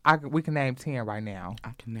 like, we can name 10 right now.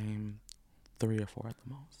 I can name 3 or 4 at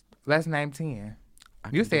the most. Let's name 10. I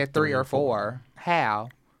You can said do 3 or 4. How?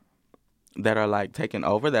 That are like taking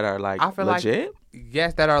over, that are like I feel legit?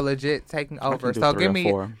 Yes, that are legit taking over. do So 3 or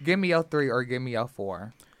 4. give me your 3 or give me your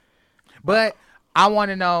 4. But I want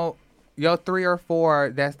to know your 3 or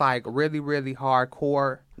 4 that's like really, really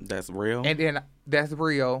hardcore, That's real. and then that's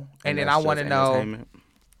real, and then that's I want to just know. entertainment.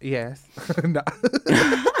 Yes. No.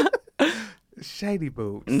 Shady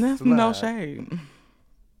boots. That's no Slut. shade.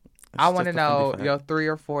 I It's want to just a funny know fact. your 3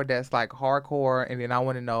 or 4 that's like hardcore, and then I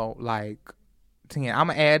want to know like 10. I'm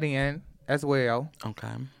gonna add in as well, Okay.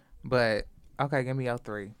 but Okay, give me your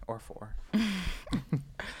 3 or 4.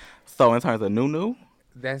 So in terms of new,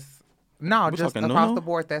 That's no, We just talking across Nunu? the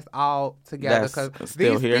board. That's all together That's because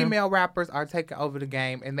still these here? female rappers are taking over the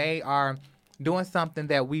game, and they are doing something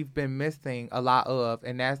that we've been missing a lot of,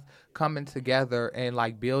 and that's coming together and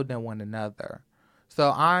like building one another.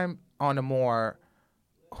 So I'm on a more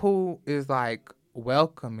who is like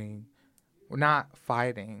welcoming, not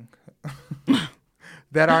fighting,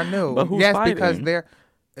 that are new. But who's yes, because fighting? they're.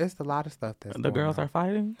 It's a lot of stuff that's the going girls on. are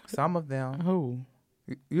fighting. Some of them. Who?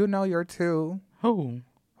 You know your 2. Who?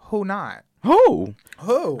 Who not? Who?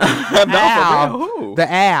 Who? No, Owl. for real, who?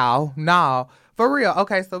 The owl. No. For real.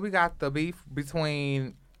 Okay, so we got the beef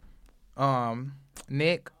between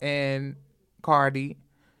Nick and Cardi.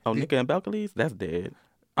 Oh, Nika and Belcalis? That's dead.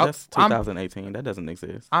 Oh, That's 2018. That doesn't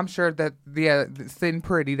exist. I'm sure that, yeah, sitting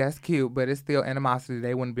pretty, that's cute, but it's still animosity.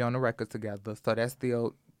 They wouldn't be on the record together. So that's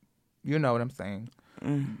still, you know what I'm saying.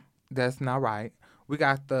 That's not right. We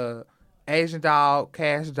got the Asian doll,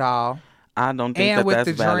 Cash doll, I don't think And that with that's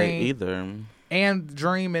the valid Dream. either. and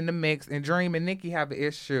Dream in the mix. And Dream and Nicki have an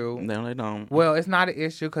issue. No, they don't. Well, it's not an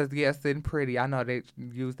issue because, yeah, sitting pretty. I know they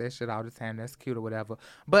use that shit all the time. That's cute or whatever.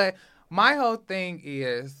 But my whole thing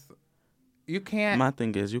is you can't. My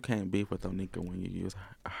thing is, you can't beef with Onika when you use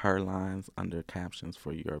her lines under captions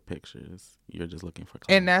for your pictures. You're just looking for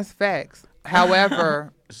clout. And that's facts.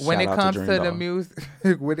 However, when Shout it out comes to to Dream the Doll. music,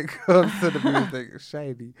 when it comes to the music,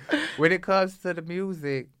 shady. When it comes to the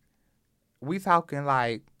music, we talking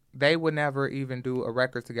like they would never even do a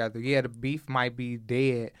record together. Yeah, the beef might be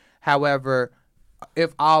dead. However,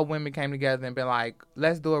 if all women came together and been like,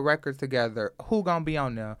 let's do a record together, who gonna be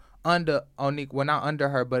on there? Under Onika, well, not under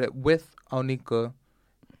her, but with Onika.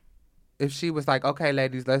 If she was like, okay,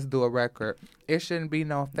 ladies, let's do a record, it shouldn't be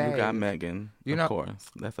no phase. You got Megan, You of know-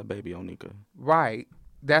 course. That's a baby Onika. Right.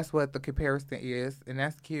 That's what the comparison is, and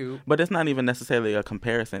that's cute. But it's not even necessarily a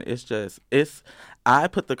comparison. I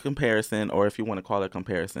put the comparison, or if you want to call it a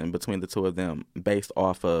comparison, between the two of them based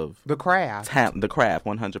off of The craft. the craft,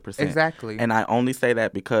 100%. Exactly. And I only say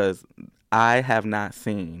that because I have not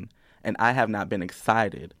seen and I have not been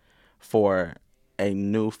excited for a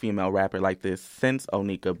new female rapper like this since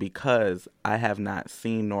Onika, because I have not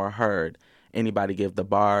seen nor heard anybody give the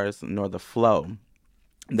bars nor the flow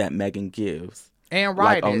that Megan gives. And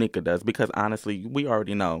Like write it. Onika does, because honestly, we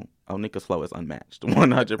already know Onika's flow is unmatched.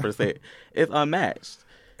 100%. It's unmatched.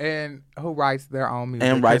 And who writes their own music.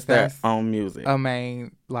 And writes 'cause their that's own music. a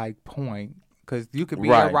main, like, point. Because you could be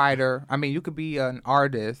a Right. writer. I mean, you could be an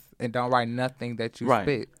artist and don't write nothing that you Right.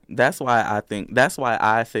 spit. That's why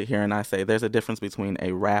I sit here and I say there's a difference between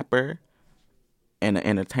a rapper and an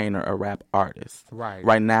entertainer, a rap artist. Right.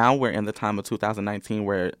 Right now, we're in the time of 2019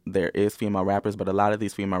 where there is female rappers, but a lot of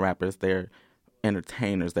these female rappers, they're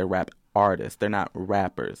entertainers, they're rap artists, they're not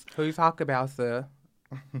rappers. Who you talking about, sir?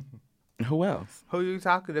 Who else? Who you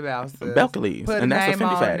talking about, sir? Belcalis, Put and a that's a name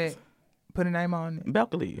Fendi on fact. it. Put a name on it.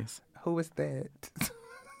 Belcalis. Who is that?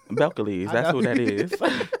 Belcalis, I that's know. who that is.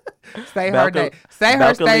 Say her name. Say her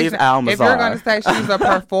Belcalis stage name. Almazar. If you're going to say she's a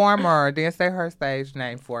performer, then say her stage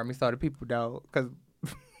name for me so the people know. Because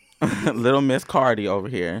Little Miss Cardi over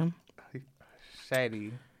here.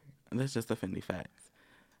 shady. That's just a Fendi fact.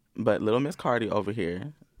 But Little Miss Cardi over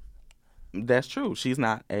here, that's true. She's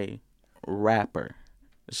not a rapper.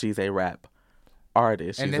 She's a rap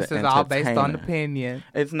artist. And She's this an is all based on entertainer. opinion.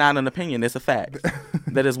 It's not an opinion. It's a fact.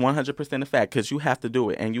 That is 100% a fact, because you have to do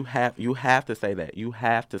it, and you have to say that. You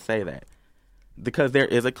have to say that, because there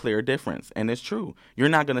is a clear difference, and it's true. You're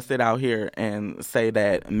not gonna sit out here and say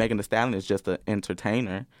that Megan Thee Stallion is just an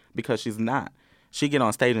entertainer, because she's not. She get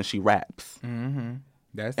on stage and she raps, Mm-hmm.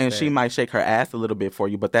 That's and fact. she might shake her ass a little bit for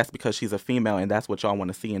you, but that's because she's a female, and that's what y'all want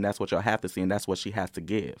to see, and that's what y'all have to see, and that's what she has to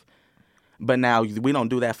give. But now we don't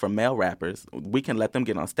do that for male rappers. We can let them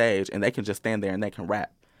get on stage and they can just stand there and they can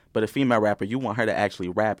rap. But a female rapper, you want her to actually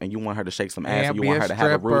rap, and you want her to shake some ass, and you be want a her to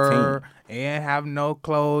have a stripper, routine. and have no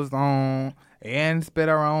clothes on, and spit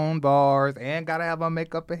her own bars, and gotta have her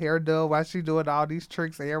makeup and hair done while she doing all these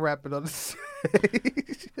tricks and rapping on the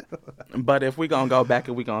stage. But if we're going to go back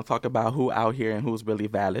and we're going to talk about who out here and who's really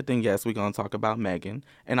valid, then yes, we're going to talk about Megan.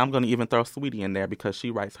 And I'm going to even throw Sweetie in there because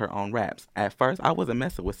she writes her own raps. At first, I wasn't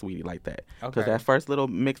messing with Sweetie like that. Because Okay. that first little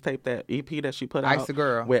mixtape, that EP that she put out. Icy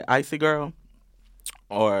Girl. With Icy Girl.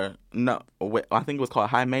 Or, no, I think it was called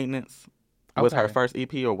High Maintenance. Was her Okay. first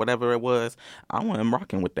EP or whatever it was. I wasn't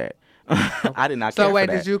rocking with that. I did not care So wait,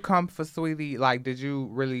 for that. did you come for Sweetie? Like, did you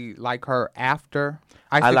really like her after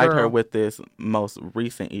Icy I liked Girl? her with this most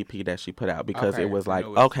recent EP that she put out, because Okay, it was like, I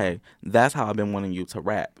know it's- okay, that's how I've been wanting you to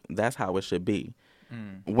rap. That's how it should be.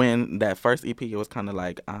 When that first EP, it was kind of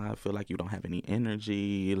like, I feel like you don't have any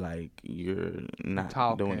energy, like you're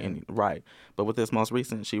not doing any right. But with this most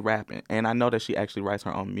recent, she rapping, and I know that she actually writes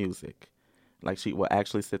her own music. Like she will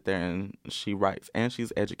actually sit there and she writes, and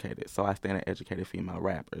she's educated. So I stand an educated female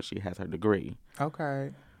rapper. She has her degree.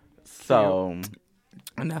 Okay. So,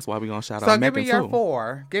 and that's why we're gonna shout out Megan too. So give me your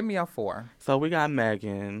 4. Give me your 4. So we got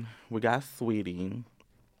Megan, we got Sweetie.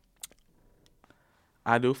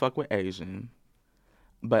 I do fuck with Asian.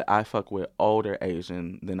 But I fuck with older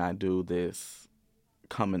Asian than I do this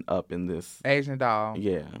coming up in this. Asian Doll.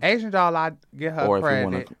 Yeah. Asian Doll, I get her or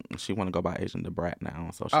credit. Or if she want to go by Asian the Brat now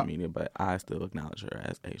on social media, but I still acknowledge her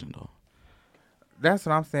as Asian Doll. That's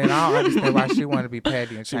what I'm saying. I don't understand why she want to be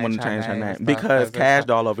petty and she want to change her name. Stuff, because Cash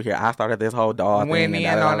Doll over here, I started this whole doll thing. Went in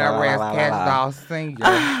on that rest Cash Doll Senior.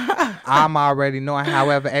 I'm already knowing.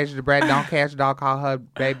 However, Asian the Brat don't Cash Doll call her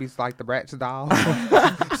babies like the Brat's doll.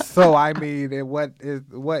 So I mean, what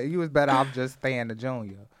you was better off just staying the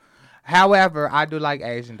junior. However, I do like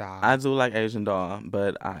Asian Doll. I do like Asian Doll,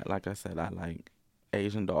 but like I said, I like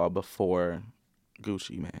Asian Doll before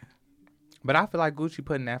Gucci Mane. But I feel like Gucci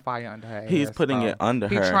putting that fire under her. He's putting it under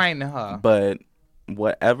her. He's training her. But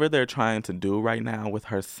whatever they're trying to do right now with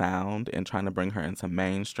her sound and trying to bring her into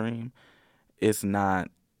mainstream, it's not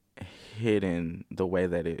hidden the way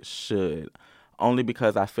that it should. Only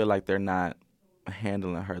because I feel like they're not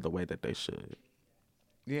handling her the way that they should.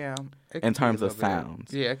 Yeah. In terms of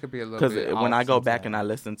sounds. Yeah, it could be a little bit. Because when I go back and I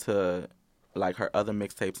listen to like her other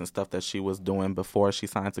mixtapes and stuff that she was doing before she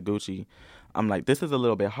signed to Gucci, I'm like, this is a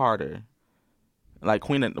little bit harder. Like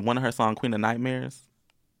one of her songs, Queen of Nightmares.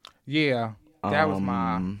 Yeah, that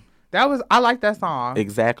was I like that song.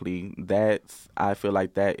 Exactly. I feel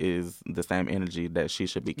like that is the same energy that she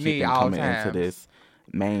should be keeping coming into this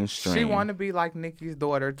mainstream. She want to be like Nicki's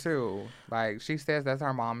daughter too. Like she says that's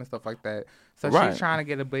her mom and stuff like that. So she's trying to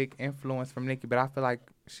get a big influence from Nicki, but I feel like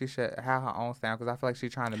she should have her own sound because I feel like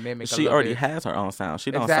she's trying to mimic. She already has her own sound.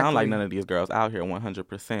 She don't sound like none of these girls out here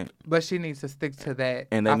 100%. But she needs to stick to that.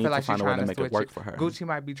 And they need to find a way to make it work for her. Gucci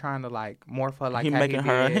might be trying to like morph her like he making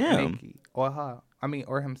her him. Nicki or her. I mean,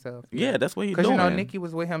 or himself. Yeah, that's what he's doing. Because Nicki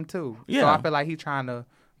was with him too. Yeah. So I feel like he's trying to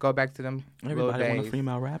go back to them. Everybody want a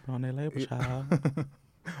female rapper on their label, child.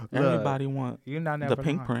 Everybody want the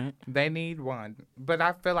pink print. They need one, but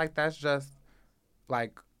I feel like that's just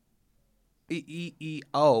like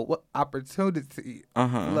what opportunity.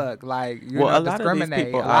 Look, like a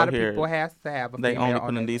discriminate. A lot of people has to have. They only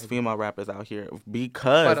putting these female rappers out here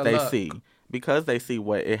because they see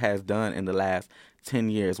what it has done in the last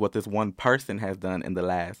 10 years, what this one person has done in the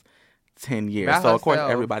last 10 years. So of course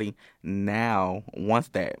everybody now wants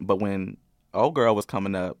that, but when old girl was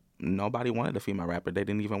coming up, nobody wanted a female rapper. They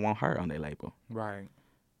didn't even want her on their label. Right.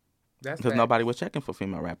 That's because nobody was checking for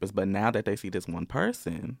female rappers. But now that they see this one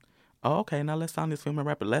person, okay, now let's sign this female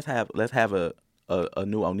rapper. Let's have a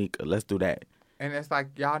new Onika. Let's do that. And it's like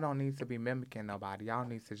y'all don't need to be mimicking nobody. Y'all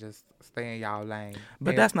need to just stay in y'all lane.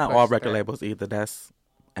 But that's not all record labels either. That's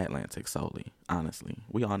Atlantic solely. Honestly,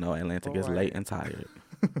 we all know Atlantic is late and tired.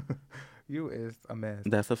 You is a mess.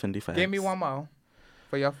 That's a Fendi fact. Give me one more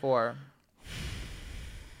for your 4.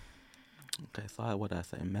 Okay, so what I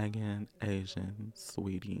say? Megan, Asian,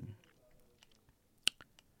 Sweetie.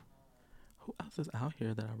 Who else is out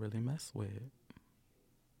here that I really mess with?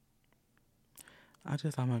 I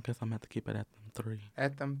guess I'm gonna have to keep it at them 3.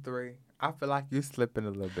 At them 3. I feel like you slipping a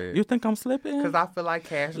little bit. You think I'm slipping? Because I feel like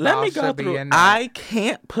Cash Let me go through. I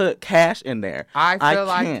can't put Cash in there. I feel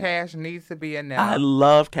like Cash needs to be in there. I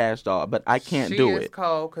love Cash Doll, but I can't do it. She is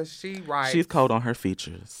cold because she writes. She's cold on her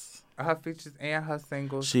features. Her features and her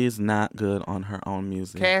singles. She's not good on her own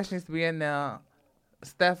music. Cash needs to be in there.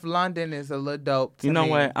 Steph London is a little dope to me. You know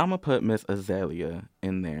what? I'm going to put Miss Azalea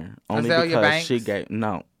in there. Only Azalea because Banks? she gave...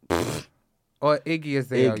 No. Or Iggy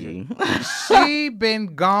Azalea. She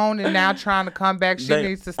been gone and now trying to come back. She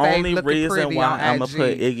needs to stay looking pretty on IG. Only reason why I'm going to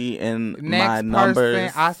put Iggy in my Next numbers...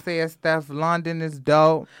 person, I said Steph London is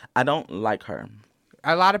dope. I don't like her.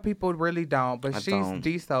 A lot of people really don't, but she's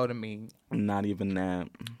D-so to me. Not even that.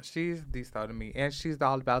 She's D-so to me. And she's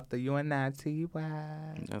all about the UNITY.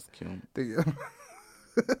 That's cute.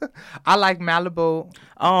 I like Malibu.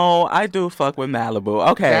 Oh, I do fuck with Malibu.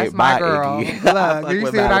 Okay, that's my girl. Iggy. Look,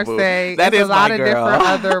 you see what I'm saying? That There's is a lot my of girl. different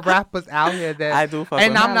other rappers out here that I do fuck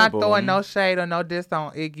and with I'm Malibu. not throwing no shade or no diss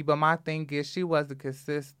on Iggy, but my thing is she wasn't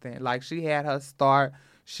consistent. Like she had her start.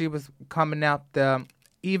 She was coming up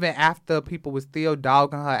even after people were still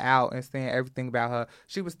dogging her out and saying everything about her,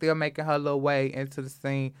 she was still making her little way into the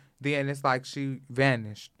scene. Then it's like she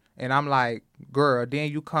vanished. And I'm like, girl,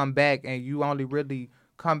 then you come back and you only really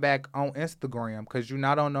come back on Instagram because you're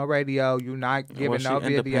not on no radio. You're not giving no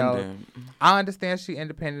video. Independent. I understand she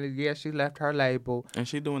independent. Yeah, she left her label. And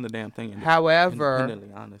she doing the damn thing. However,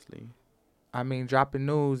 independently, honestly. I mean, dropping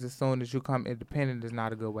news as soon as you come independent is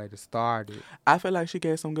not a good way to start it. I feel like she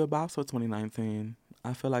gave some good bops for 2019.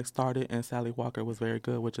 I feel like Started and Sally Walker was very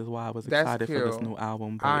good, which is why I was excited for this new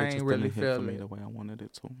album. But I it just ain't really didn't hit for me the way I wanted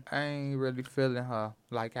it to. I ain't really feeling her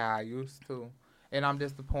like how I used to. And I'm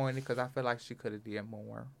disappointed because I feel like she could have did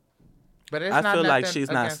more. But it's I feel like she's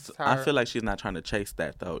not. Her. I feel like she's not trying to chase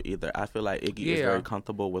that though either. I feel like Iggy is very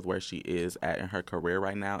comfortable with where she is at in her career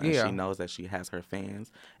right now, and she knows that she has her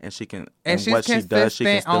fans, and she can. And she's what she does, she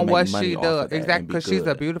can still on make what money she off does. of that. Exactly, because she's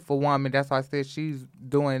a beautiful woman. That's why I said she's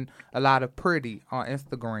doing a lot of Pretty on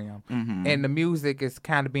Instagram, and the music is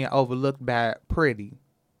kind of being overlooked by Pretty.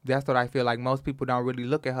 That's what I feel like. Most people don't really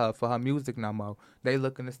look at her for her music no more. They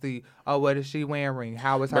looking to see, oh, what is she wearing?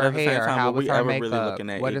 How is her hair? How is her makeup? Really looking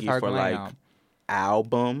at what Iggy is her for glam? Like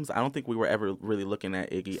albums? I don't think we were ever really looking at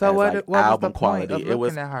Iggy so as what, like what album was the point quality. Of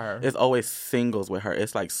looking at her? It's always singles with her.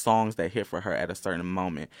 It's like songs that hit for her at a certain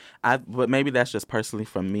moment. But maybe that's just personally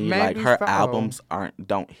for me. Maybe like her albums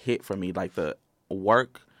don't hit for me. Like the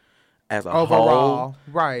work as a overall, whole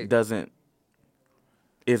right,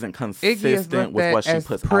 isn't consistent with what she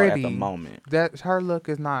puts out at the moment. That her look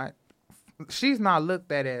is not. She's not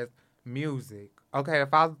looked at as music. Okay,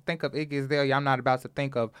 if I think of Iggy Azalea, I'm not about to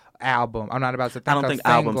think of album. I'm not about to think of I don't think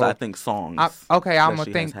single. albums. I think songs. I'm gonna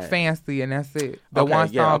think fancy, and that's it. The one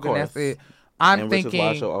song, and that's it. I'm thinking. Which is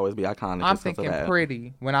why she'll always be iconic. I'm thinking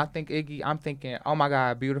Pretty. When I think Iggy, I'm thinking, oh my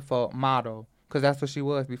God, beautiful model. Because that's what she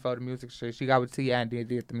was before the music shit. She got with T.I. and did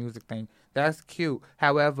the music thing. That's cute.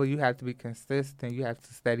 However, you have to be consistent. You have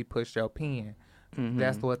to steady push your pen.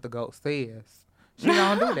 That's what the GOAT says. She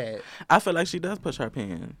don't do that. I feel like she does push her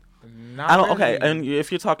pen. Not really. Okay, and if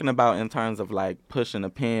you're talking about in terms of like pushing a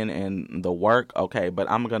pen and the work, okay, but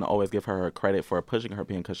I'm going to always give her credit for pushing her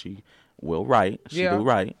pen because she will write. She do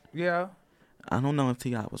write. Yeah. I don't know if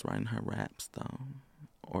T.I. was writing her raps, though.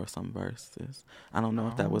 Or some verses. I don't know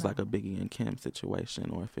if that was like a Biggie and Kim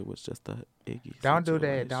situation or if it was just a Iggy Don't situation. do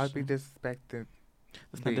that. Don't be disrespecting.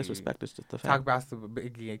 It's not disrespect. It's just a fact. Talk about some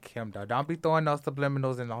Biggie and Kim, though. Don't be throwing those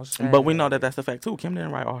subliminals and those shit. But we know that that's a fact, too. Kim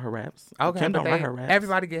didn't write all her raps. Okay, Kim don't write her raps.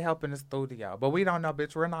 Everybody get help in the studio. But we don't know,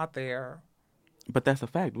 bitch. We're not there. But that's a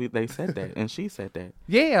fact. They said that, and she said that.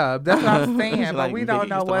 Yeah, that's what I'm saying. But like, we don't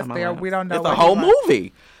know what's there. We don't know. It's a whole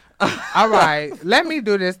movie. All right, let me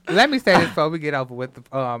do this. Let me say this before we get over with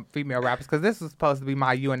the female rappers, because this was supposed to be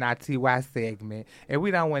my UNITY segment, and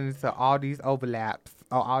we don't went into all these overlaps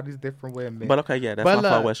or all these different women. But okay, yeah, that's my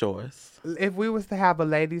fault. What's yours? If we was to have a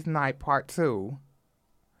ladies' night part 2,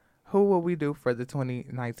 who would we do for the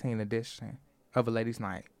 2019 edition of a ladies'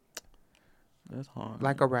 night? That's hard.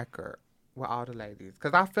 Like a record with all the ladies,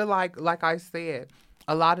 because I feel like I said,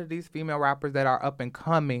 a lot of these female rappers that are up and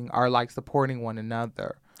coming are like supporting one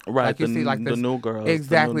another. Right, like you see, like the new girls.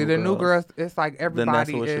 Exactly, the new girls. It's like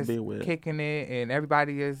everybody is it kicking it, and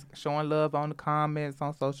everybody is showing love on the comments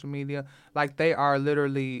on social media. Like they are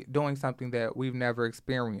literally doing something that we've never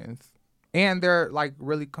experienced, and they're like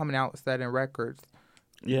really coming out setting records.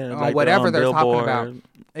 Yeah, like whatever they're talking about.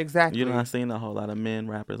 Exactly. You're not seeing a whole lot of men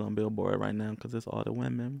rappers on Billboard right now because it's all the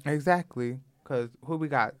women. Exactly, because who we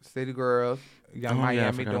got? City Girls, Young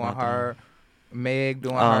Miami doing her. Meg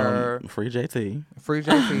doing her. Free JT. Free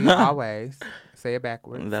JT, always. Say it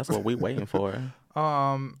backwards. That's what we waiting for.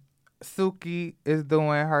 Suki is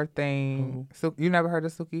doing her thing. You never heard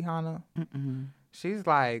of Suki Hana? Mm-mm. She's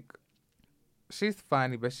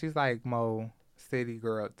funny, but she's like Mo City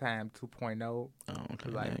Girl time 2.0. Oh, okay.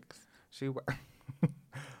 Like, next.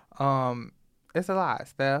 It's a lot.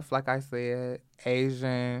 Steph, like I said,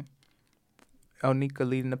 Asian. Onika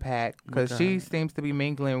leading the pack because she seems to be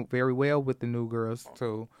mingling very well with the new girls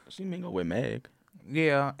too. She mingled with Meg.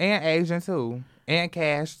 Yeah, and Asian too, and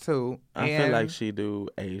Cash too. I feel like she do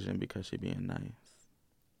Asian because she being nice.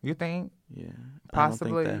 You think? Yeah,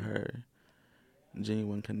 possibly. I don't think that her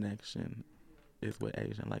genuine connection is with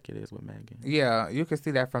Asian like it is with Megan. Yeah, you can see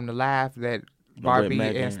that from the live that Barbie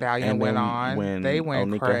and Stallion went on. When they went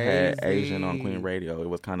Onika crazy. had Asian on Queen Radio, it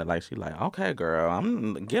was kind of like she like, okay, girl,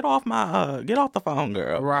 get off the phone,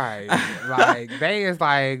 girl. Right, like they is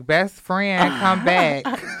like best friend, come back.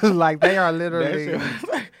 Like they are literally.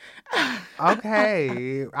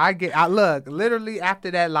 Okay, I look. Literally after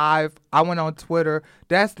that live, I went on Twitter.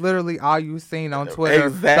 That's literally all you seen on Twitter.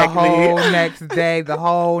 Exactly. The whole next day, the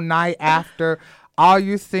whole night after, all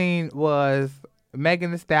you seen was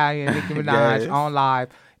Megan Thee Stallion, Nicki Minaj on live,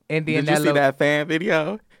 and then Did you see that fan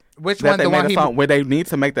video? Which that one? they The made one a he song where they need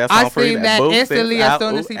to make that song I for you. seen that Boots instantly it as out,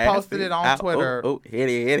 soon as he ass posted it on out, Twitter. Hit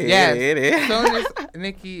it, Yes. hit it. As soon as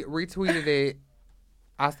Nicki retweeted it,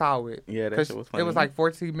 I saw it. Yeah, that shit was funny. It was like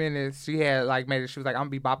 14 minutes. She had like made it. She was like, "I'm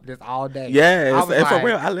gonna be bopping this all day." Yes, and like, for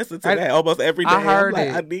real, I listen to that almost every day. I heard I'm like,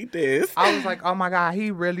 it. I need this. I was like, "Oh my god,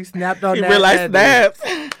 he really snapped on He that." realized snaps.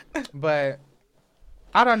 But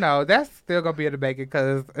I don't know. That's still gonna be a debate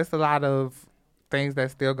because it's a lot of things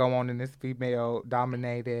that still go on in this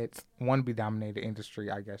female-dominated, wannabe dominated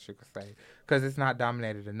industry, I guess you could say, because it's not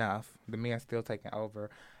dominated enough. The men still taking over.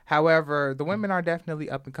 However, the women are definitely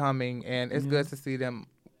up and coming, and it's good to see them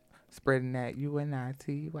spreading that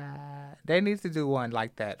UNITY. They need to do one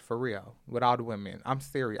like that for real with all the women. I'm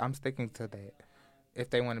serious. I'm sticking to that if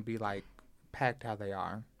they want to be like packed how they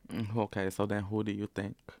are. Okay, so then who do you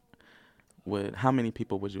think how many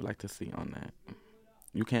people would you like to see on that?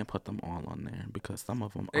 You can't put them all on there because some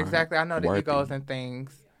of them aren't exactly. I know the worthy. egos and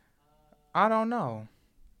things. I don't know.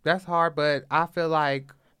 That's hard, but I feel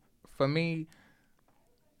like for me,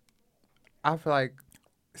 I feel like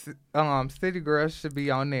City Girls should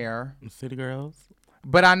be on there. City Girls?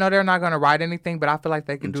 But I know they're not going to write anything, but I feel like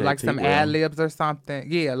they can do like JT some ad-libs or something.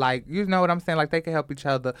 Yeah, like, you know what I'm saying? Like, they can help each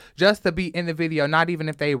other just to be in the video, not even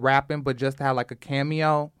if they rapping, but just to have like a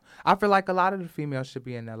cameo. I feel like a lot of the females should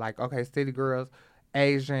be in there. Like, okay, City Girls,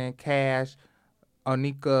 Asian, Cash,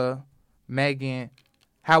 Onika, Megan.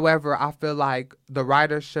 However, I feel like the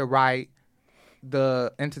writers should write,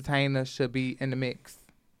 the entertainers should be in the mix.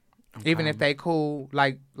 Okay. Even if they cool,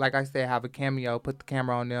 like I said, have a cameo, put the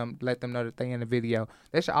camera on them, let them know that they in the video.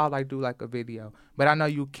 They should all like do like a video. But I know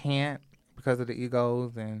you can't because of the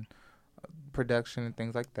egos and production and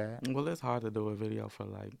things like that. Well, it's hard to do a video for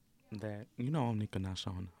like that. You know, Onika not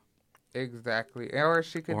showing up. Exactly. Or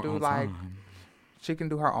she could do like time. She can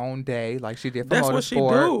do her own day, like she did for That's Motorsport. what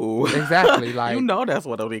she do. Exactly, like you know that's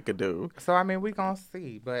what Onika do. So I mean, we gonna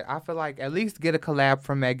see, but I feel like at least get a collab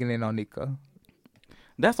from Megan and Onika.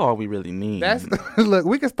 That's all we really need. Look,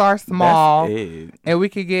 we can start small, That's it. And we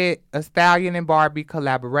could get a Stallion and Barbie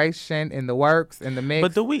collaboration in the works, in the mix.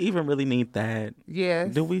 But do we even really need that?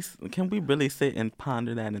 Yes. Can we really sit and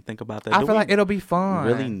ponder that and think about that? I feel like it'll be fun.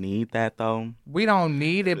 Really need that though? We don't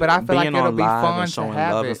need it, but I feel like it'll be fun and showing to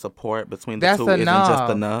have love it. and support between the two isn't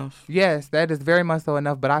just enough. Yes, that is very much so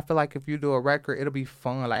enough. But I feel like if you do a record, it'll be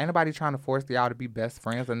fun. Like anybody trying to force y'all to be best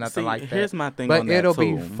friends or nothing like that. Here's my thing but on that it'll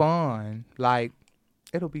too. be fun. Like.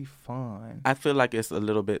 It'll be fun. I feel like it's a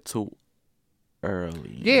little bit too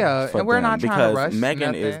early. Yeah, and we're not trying to rush Megan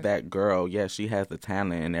nothing. is that girl. Yeah, she has the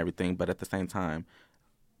talent and everything, but at the same time,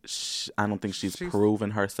 I don't think she's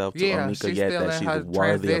proven herself to Onika yet that she's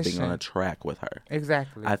worthy of being on a track with her.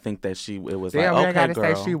 Exactly. I think that it was okay, gotta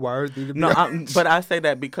girl. Say she worthy to be but I say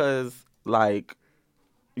that because like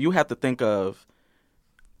you have to think of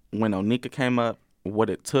when Onika came up,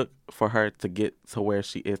 what it took for her to get to where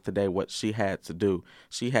she is today, what she had to do.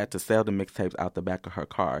 She had to sell the mixtapes out the back of her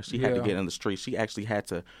car. She had to get in the street. She actually had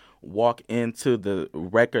to walk into the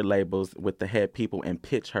record labels with the head people and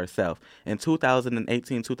pitch herself. In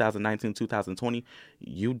 2018, 2019, 2020,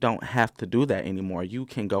 you don't have to do that anymore. You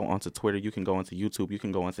can go onto Twitter, you can go onto YouTube, you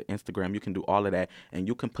can go onto Instagram, you can do all of that, and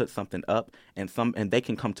you can put something up and they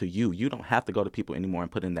can come to you. You don't have to go to people anymore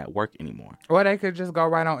and put in that work anymore. Or they could just go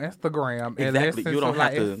right on Instagram and exactly. You don't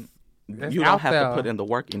have to. You don't have to put in the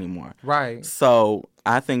work anymore. Right. So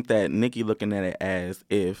I think that Nicki looking at it as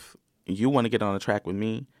if you want to get on a track with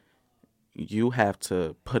me, you have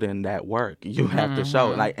to put in that work. You have to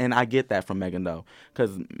show it. And I get that from Megan though,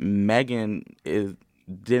 because Megan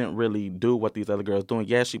didn't really do what these other girls doing.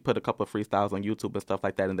 Yeah, she put a couple of freestyles on YouTube and stuff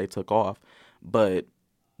like that, and they took off, but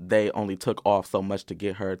they only took off so much to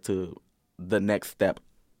get her to the next step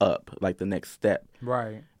up, like the next step.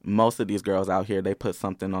 Right. Most of these girls out here, they put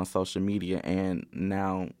something on social media, and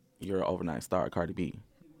now you're an overnight star, Cardi B.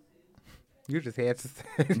 You just had to say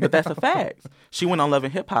that. But that's a fact. She went on Love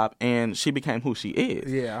and Hip Hop, and she became who she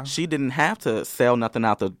is. Yeah. She didn't have to sell nothing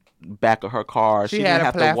out the back of her car. She didn't had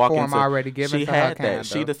have a platform to walk into, already given she to had her. That.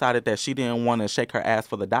 She decided that she didn't want to shake her ass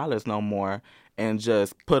for the dollars no more and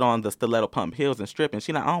just put on the stiletto pump heels and strip. And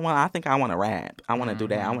she like, I think I want to rap. I want to do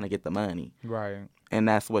that. I want to get the money. Right. And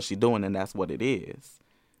that's what she's doing, and that's what it is.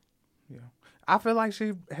 Yeah. I feel like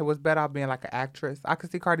she was better off being like an actress. I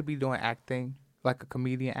could see Cardi B doing acting. Like a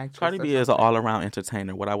comedian actress. Cardi B is an all-around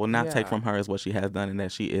entertainer. What I will not take from her is what she has done and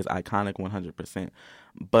that she is iconic 100%.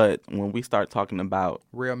 But when we start talking about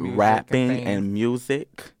real music rapping and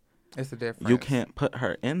music, it's a difference. You can't put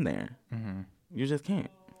her in there. Mm-hmm. You just can't.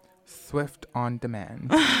 Swift on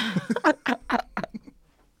demand.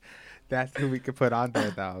 That's who we could put on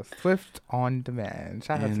there, though. Swift on Demand.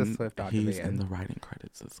 Shout out to Swift on Demand. He's in the writing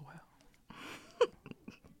credits as well.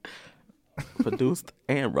 Produced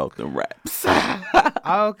and wrote the raps.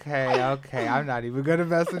 Okay. I'm not even gonna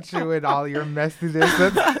mess with you and all your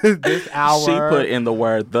messiness this hour. She put in the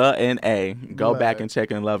word "the" and "a." Go back and check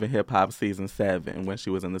in Love and Hip Hop season 7 when she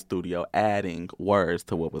was in the studio, adding words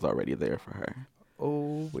to what was already there for her.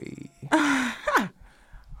 Oh wee.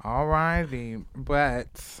 All righty,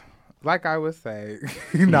 but like I was saying,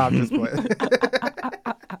 no, I'm just playing.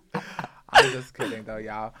 I'm just kidding though,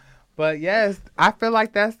 y'all. But yes, I feel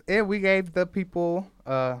like that's it. We gave the people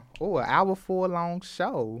an hour full long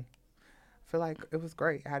show. I feel like it was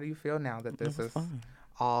great. How do you feel now that this is fun.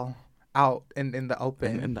 All out in the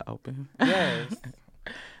open? In the open. Yes.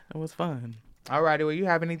 It was fun. All righty. Well, you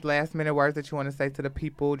have any last minute words that you want to say to the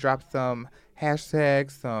people? Drop some hashtags,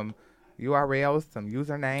 some URLs, some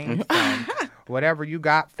usernames, some whatever you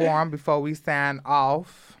got for them before we sign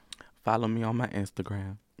off. Follow me on my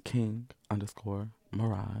Instagram,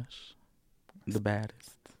 King_Mirage, the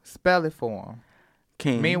baddest. Spell it for him.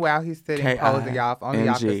 King. Meanwhile, he's sitting posing, y'all. If only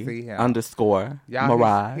y'all can see him.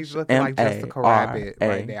 _Mirage. He's looking like Jessica Rabbit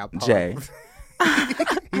right now. J.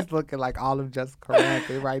 He's looking like all of Jessica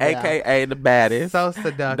Rabbit right now. AKA the baddest. So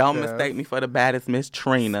seductive. Don't mistake me for the baddest, Miss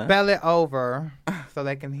Trina. Spell it over so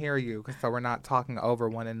they can hear you, so we're not talking over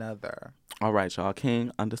one another. All right, y'all.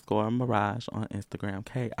 King_Mirage on Instagram.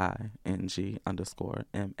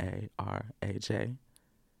 KING_MARAJ.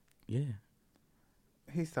 Yeah.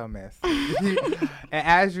 He's so messy. And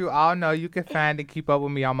as you all know, you can find and keep up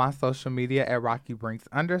with me on my social media at RockyBrinks_.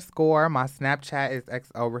 My Snapchat is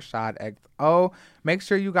XO_RashadXO. Make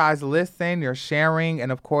sure you guys listen, you're sharing,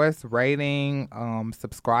 and of course, rating,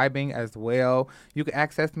 subscribing as well. You can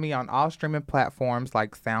access me on all streaming platforms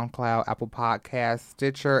like SoundCloud, Apple Podcasts,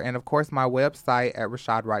 Stitcher, and of course, my website at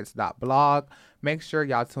rashadwrites.blog. Make sure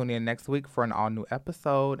y'all tune in next week for an all-new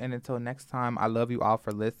episode. And until next time, I love you all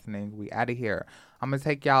for listening. We out of here. I'm going to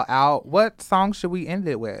take y'all out. What song should we end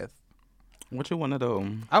it with? What you want to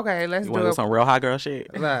do? Okay, let's do it. Some real hot girl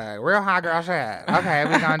shit? Look, real hot girl shit. Okay,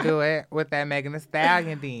 we're going to do it with that Megan Thee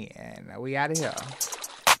Stallion then. We out of here.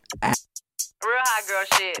 Real hot girl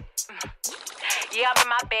shit. Yeah, I'm in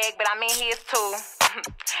my bag, but I'm in his too.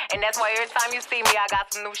 And that's why every time you see me, I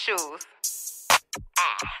got some new shoes.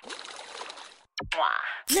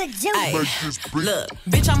 Look,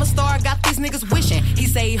 bitch, I'm a star, got these niggas wishing. He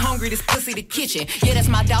say he hungry, this pussy the kitchen. Yeah, that's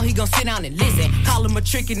my dog, he gon' sit down and listen. Call him a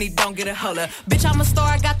trick and he don't get a holler. Bitch, I'm a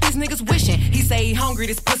star, got these niggas wishing. He say he hungry,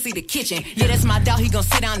 this pussy the kitchen. Yeah, that's my dog, he gon'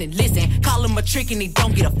 sit down and listen. Call him a trick and he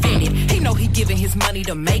don't get offended. He know he giving his money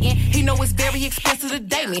to Megan. He know it's very expensive to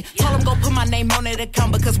date me. Told him go put my name on that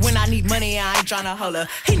account because when I need money, I ain't tryna holler.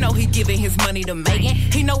 He know he giving his money to Megan.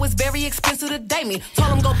 He know it's very expensive to date me. Told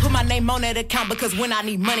him go put my name on that account because when I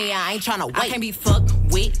need money, I ain't tryna wait. I can't be fucked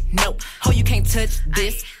with, no. Ho, you can't touch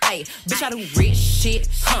this, ayy. Bitch, I do rich shit,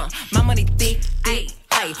 My money thick, ayy.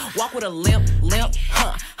 Walk with a limp,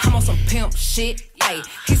 I'm on some pimp shit, ayy.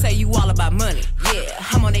 He say you all about money, yeah.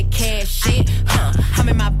 I'm on that cash shit, I'm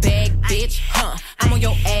in my bag, bitch, I'm on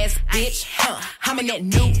your ass, bitch, I'm in that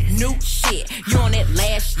new shit. You on that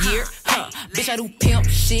last year, Bitch, I do pimp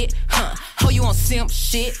shit, Ho, you on simp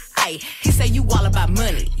shit, ayy. He say you all about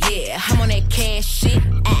money, yeah. I'm on that cash shit,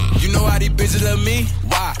 You know how these bitches love me?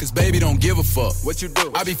 Why? Cause baby don't give a fuck. What you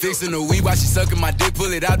do? I be fixing the weed while she sucking my dick,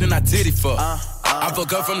 pull it out, then I titty fuck. I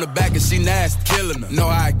fuck her from the back and she nasty, killing her. No,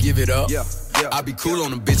 I give it up. Yeah. I be cool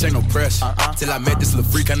on the bitch, ain't no pressure. Till I met this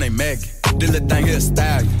little freak, her name Maggie. This little thing here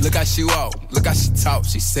style. Look how she walk, look how she talk,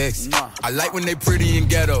 she sexy. I like when they pretty and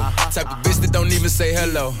ghetto. Type of bitch that don't even say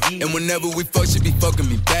hello. And whenever we fuck, she be fucking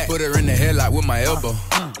me back. Put her in the headlock with my elbow.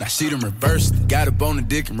 Now she done reversed. Got up on the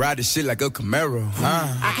dick and ride this shit like a Camaro.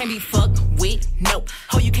 I can't be fucked with, no.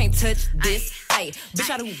 Ho, you can't touch this, ayy.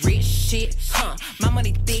 Bitch, I do rich shit, My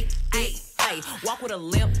money thick, ayy. Walk with a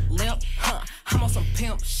limp, I'm on some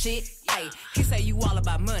pimp shit, ayy. He say you all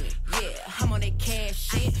about money, yeah. I'm on that cash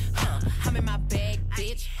shit, I'm in my bag,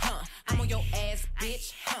 bitch, I'm on your ass,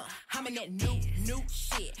 bitch, I'm in that new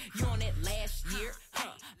shit. You on that last year,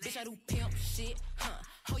 Bitch, I do pimp shit,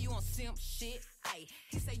 Ho, you on simp shit, ayy.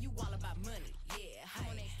 He say you all about money, yeah. I'm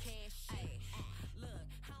on that cash shit.